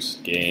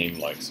post-game,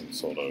 like some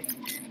sort of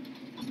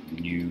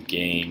new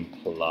game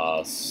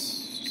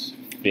plus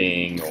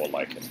thing, or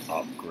like an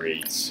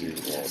upgrade suit,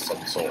 or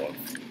some sort of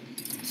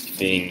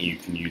thing you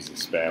can use the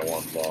spare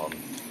ones on.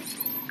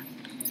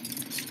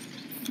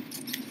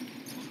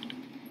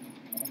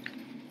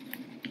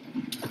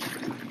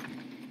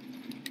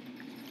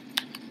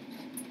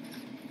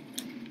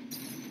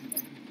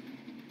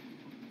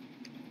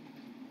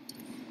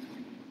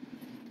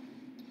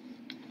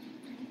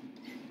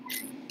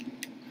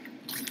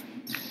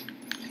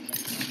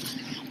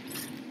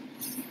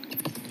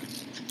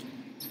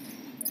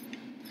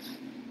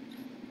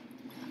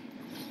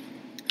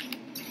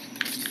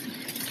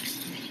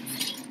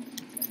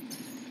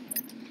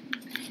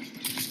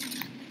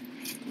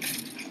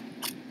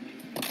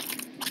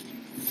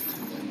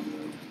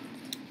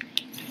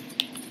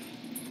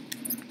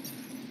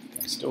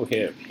 I still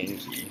hear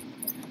Pinky.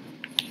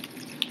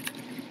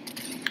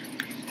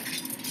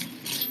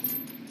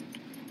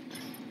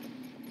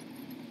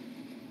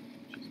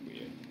 Which is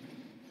weird.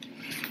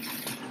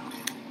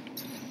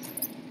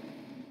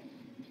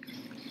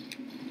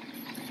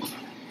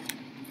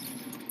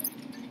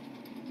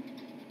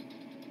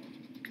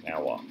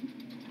 Now what?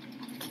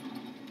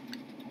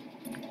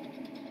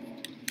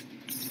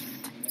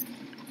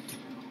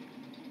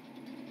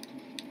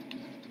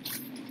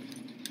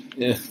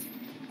 Yeah.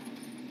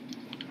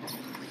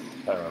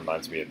 That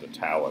reminds me of the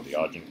tower, the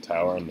Argent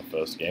Tower in the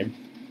first game.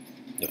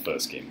 The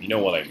first game, you know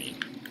what I mean.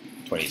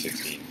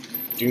 2016.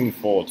 Doom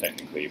 4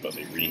 technically, but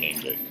they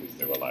renamed it because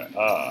they were like,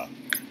 ah.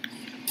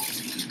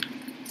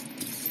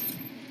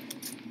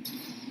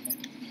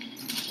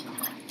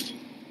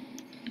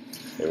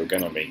 They were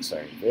gonna make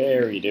something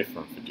very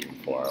different for Doom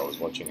 4. I was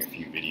watching a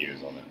few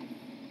videos on it.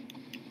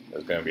 It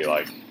was gonna be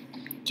like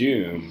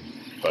Doom,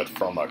 but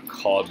from a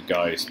COD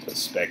guy's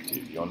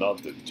perspective. You're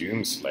not the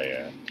Doom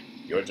Slayer,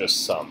 you're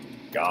just some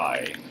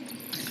guy.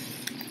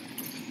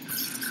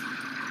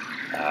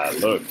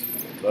 Look,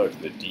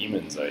 the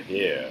demons are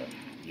here.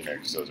 You know,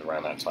 because it was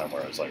around that time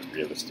where it was like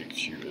realistic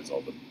shooters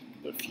of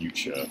the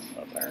future,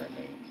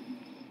 apparently.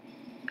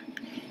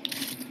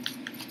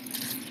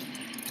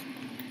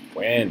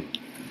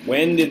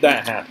 When did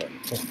that happen?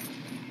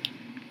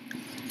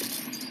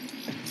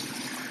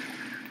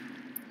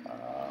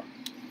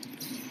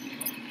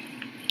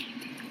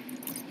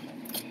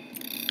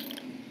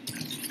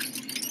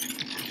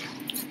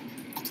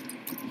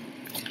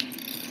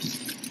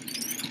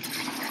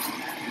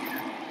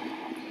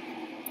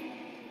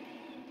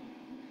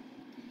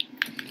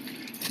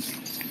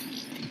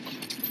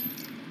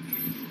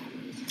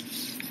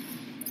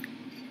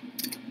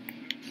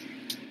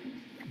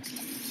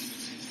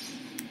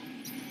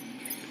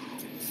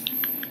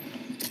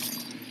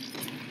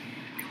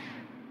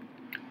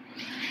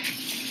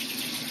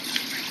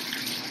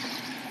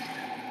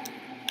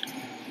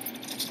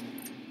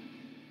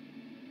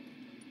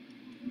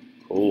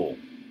 Cool.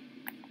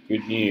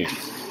 Good news.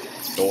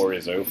 Door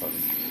is open.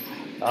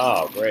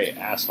 Oh, great.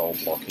 Asshole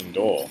blocking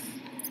door.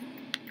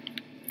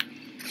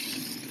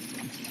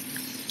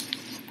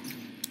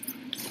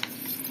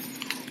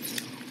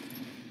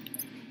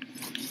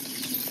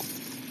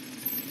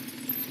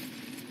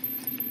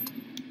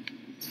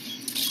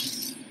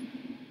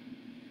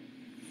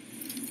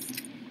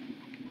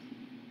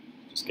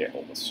 Just get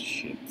all the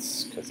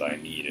shits, because I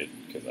need it,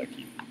 because I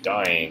keep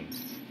dying.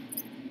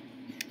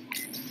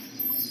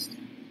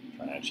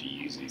 Trying to actually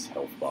use these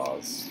health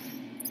bars.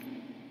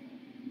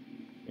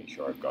 Make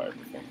sure I've got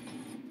everything.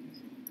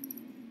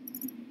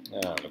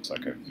 Ah, looks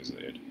like I've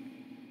visited.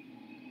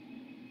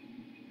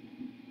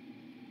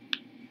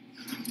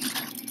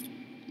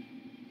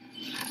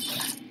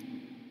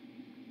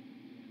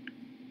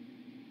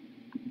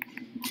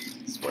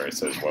 This is where it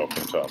says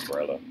welcome to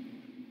Umbrella.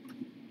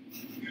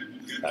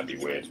 That'd be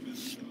weird.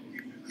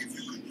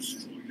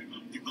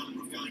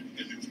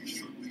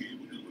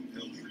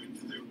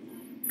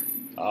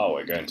 Oh,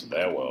 we're going to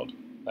their world.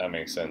 That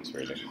makes sense,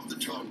 really. The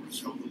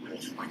towers held the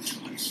walls by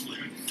two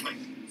enslaved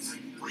titans.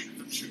 Break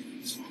the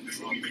chains,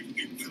 dropping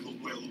into the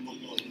well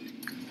below.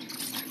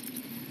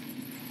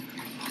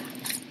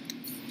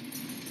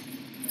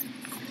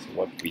 So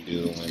what do we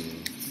do when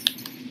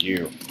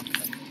you...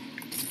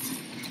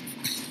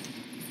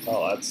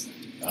 Oh, that's...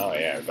 Oh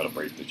yeah, I've got to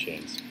break the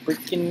chains.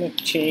 Breaking the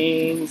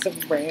chains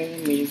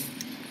around me.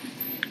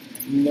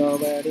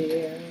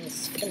 Nobody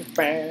else can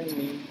find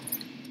me.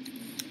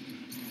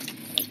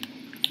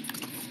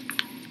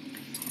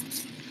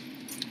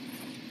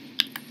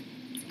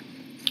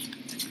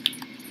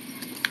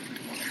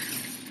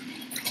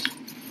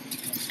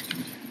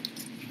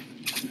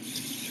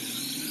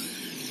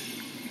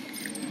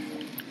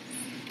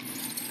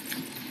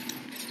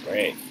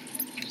 Great.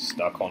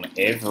 Stuck on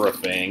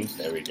everything.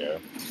 There we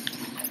go.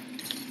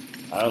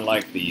 I don't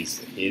like these.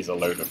 Here's a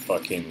load of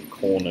fucking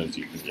corners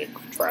you can get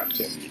trapped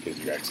in because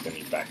you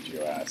accidentally backed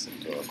your ass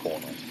into a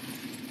corner.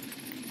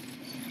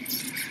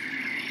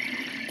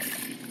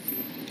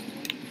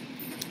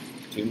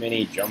 Too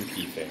many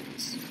jumpy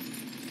things.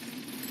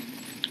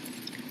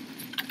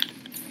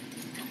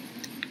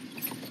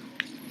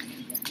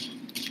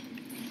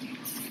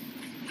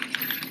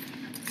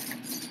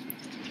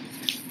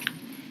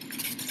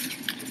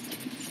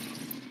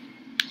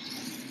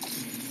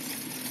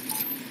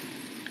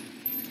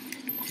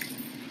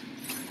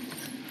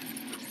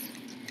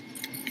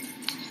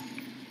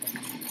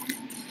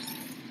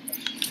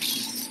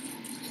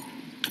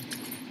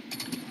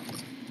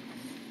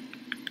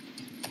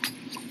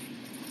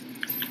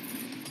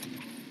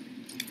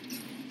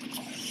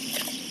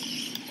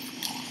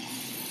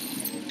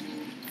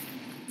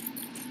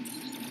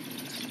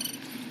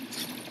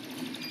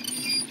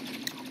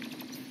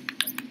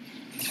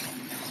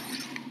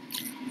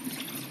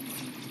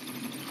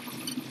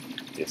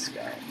 This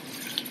guy.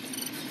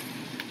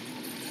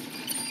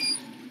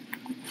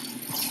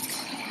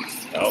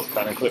 Oh,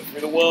 kind of clipped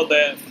through the world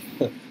there.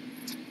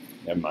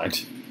 Never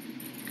mind.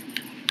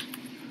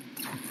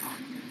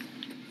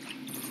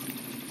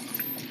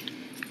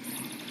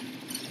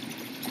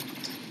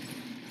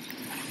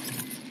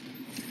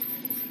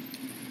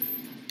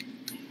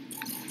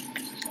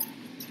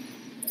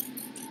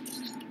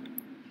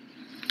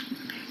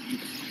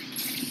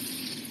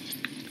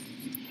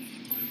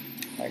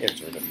 That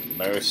gets rid of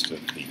most of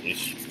the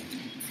issue.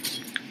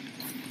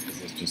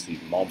 Because it's just these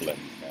moblins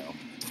now.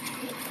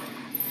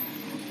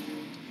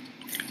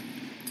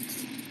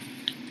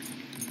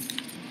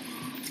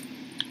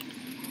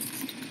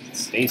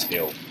 Stay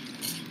still.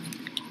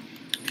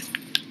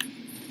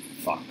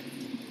 Fuck.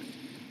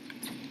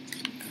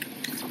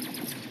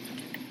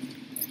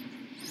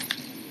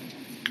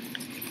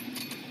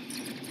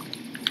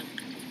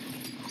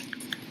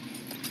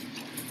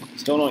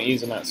 Still not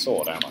using that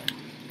sword, am I?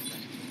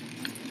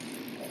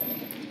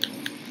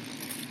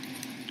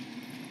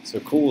 It's a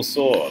cool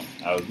sword.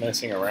 I was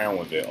messing around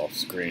with it off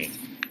screen.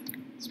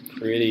 It's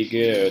pretty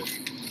good.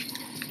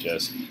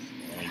 Just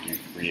only do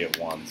 3 at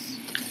once.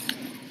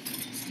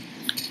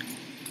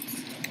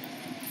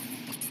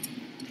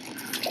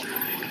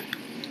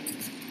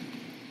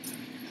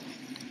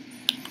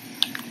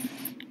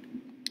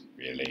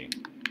 Really?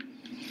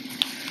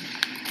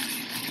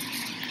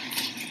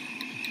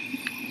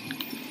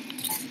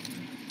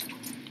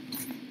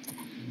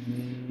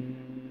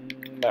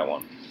 That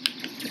one.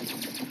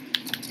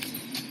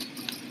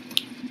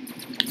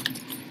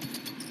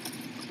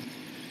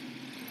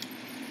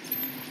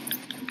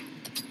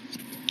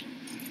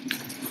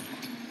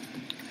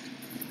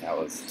 That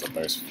was the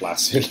most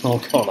flaccid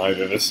lock-on I've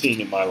ever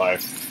seen in my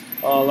life.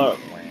 Oh look.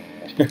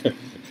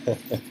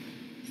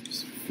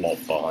 Just flop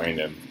behind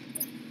him.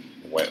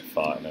 Wet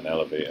fart in an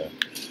elevator.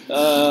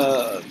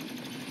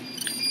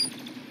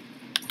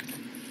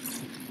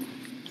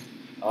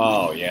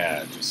 Oh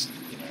yeah, just,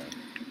 you know,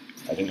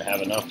 I didn't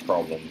have enough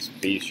problems.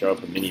 Please show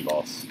up a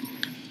mini-boss.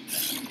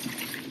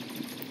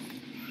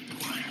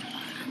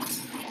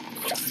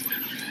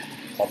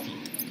 Poppy.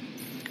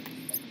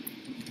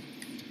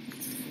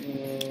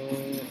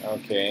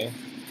 Okay.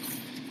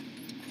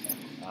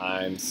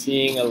 I'm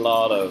seeing a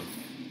lot of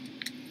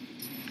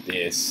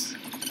this.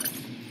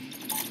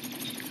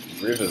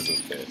 Rivers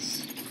of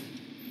this.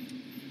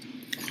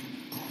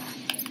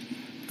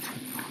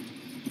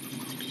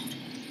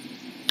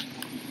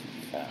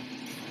 Ah,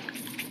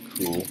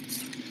 cool.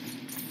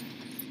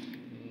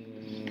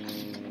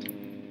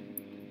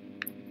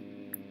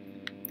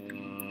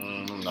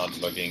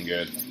 Not looking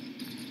good.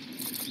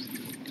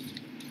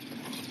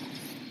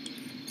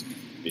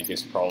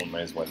 Biggest problem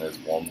is when there's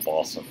one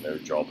boss and no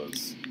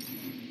jobbers.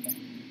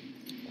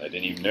 I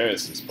didn't even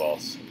notice this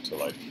boss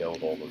until I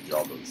killed all the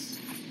jobbers.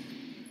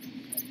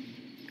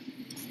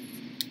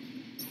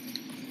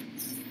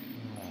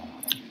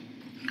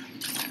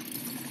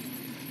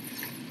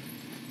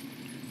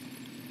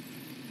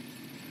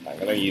 I'm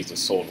gonna use the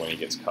sword when he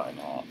gets cut in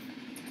half.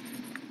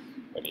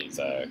 When he's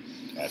at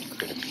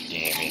critical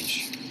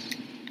damage.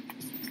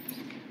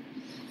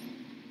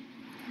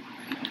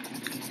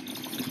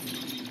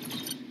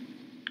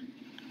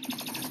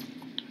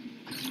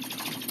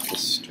 The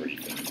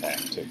strafing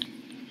tactic.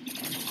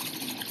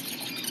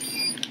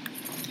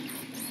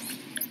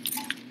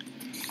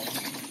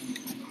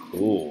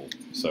 Cool.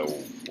 So,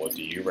 what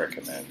do you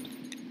recommend?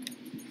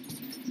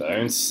 I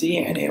don't see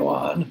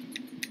anyone.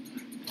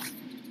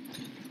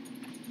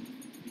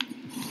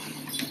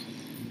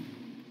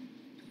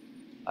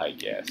 I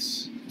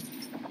guess.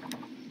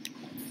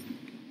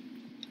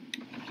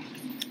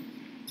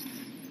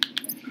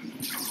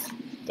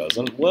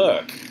 Doesn't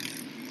work.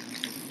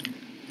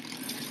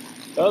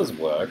 Does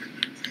work.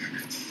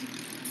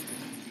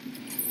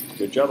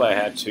 Good job I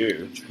had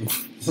 2.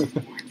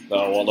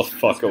 Oh, what the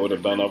fuck I would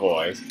have done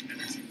otherwise.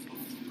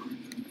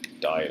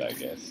 Died, I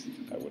guess.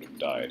 I would have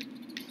died.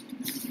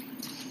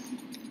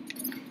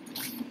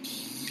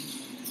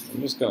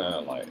 I'm just gonna,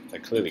 like, there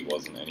clearly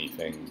wasn't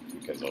anything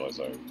because I was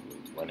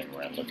running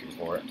around looking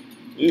for it.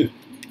 Ew.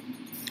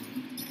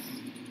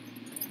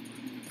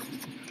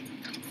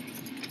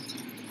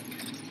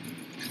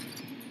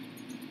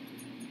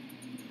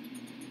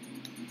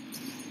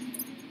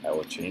 I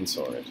will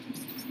chainsaw it.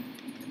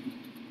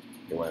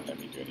 It won't let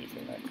me do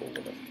anything that cool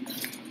with it.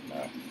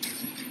 No.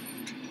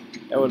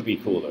 That would be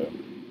cool though.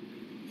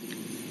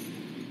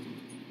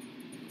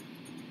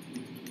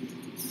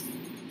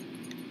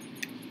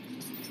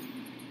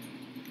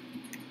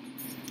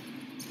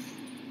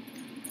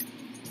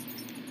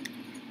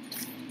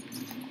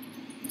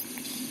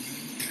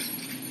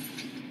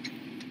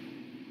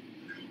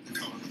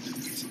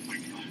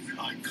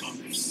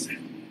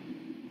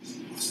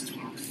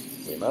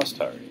 We must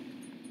hurry.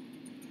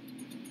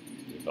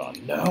 We've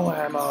got no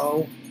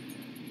ammo.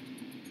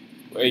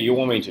 Wait, you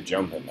want me to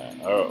jump in there?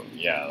 Oh,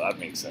 yeah, that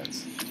makes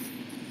sense.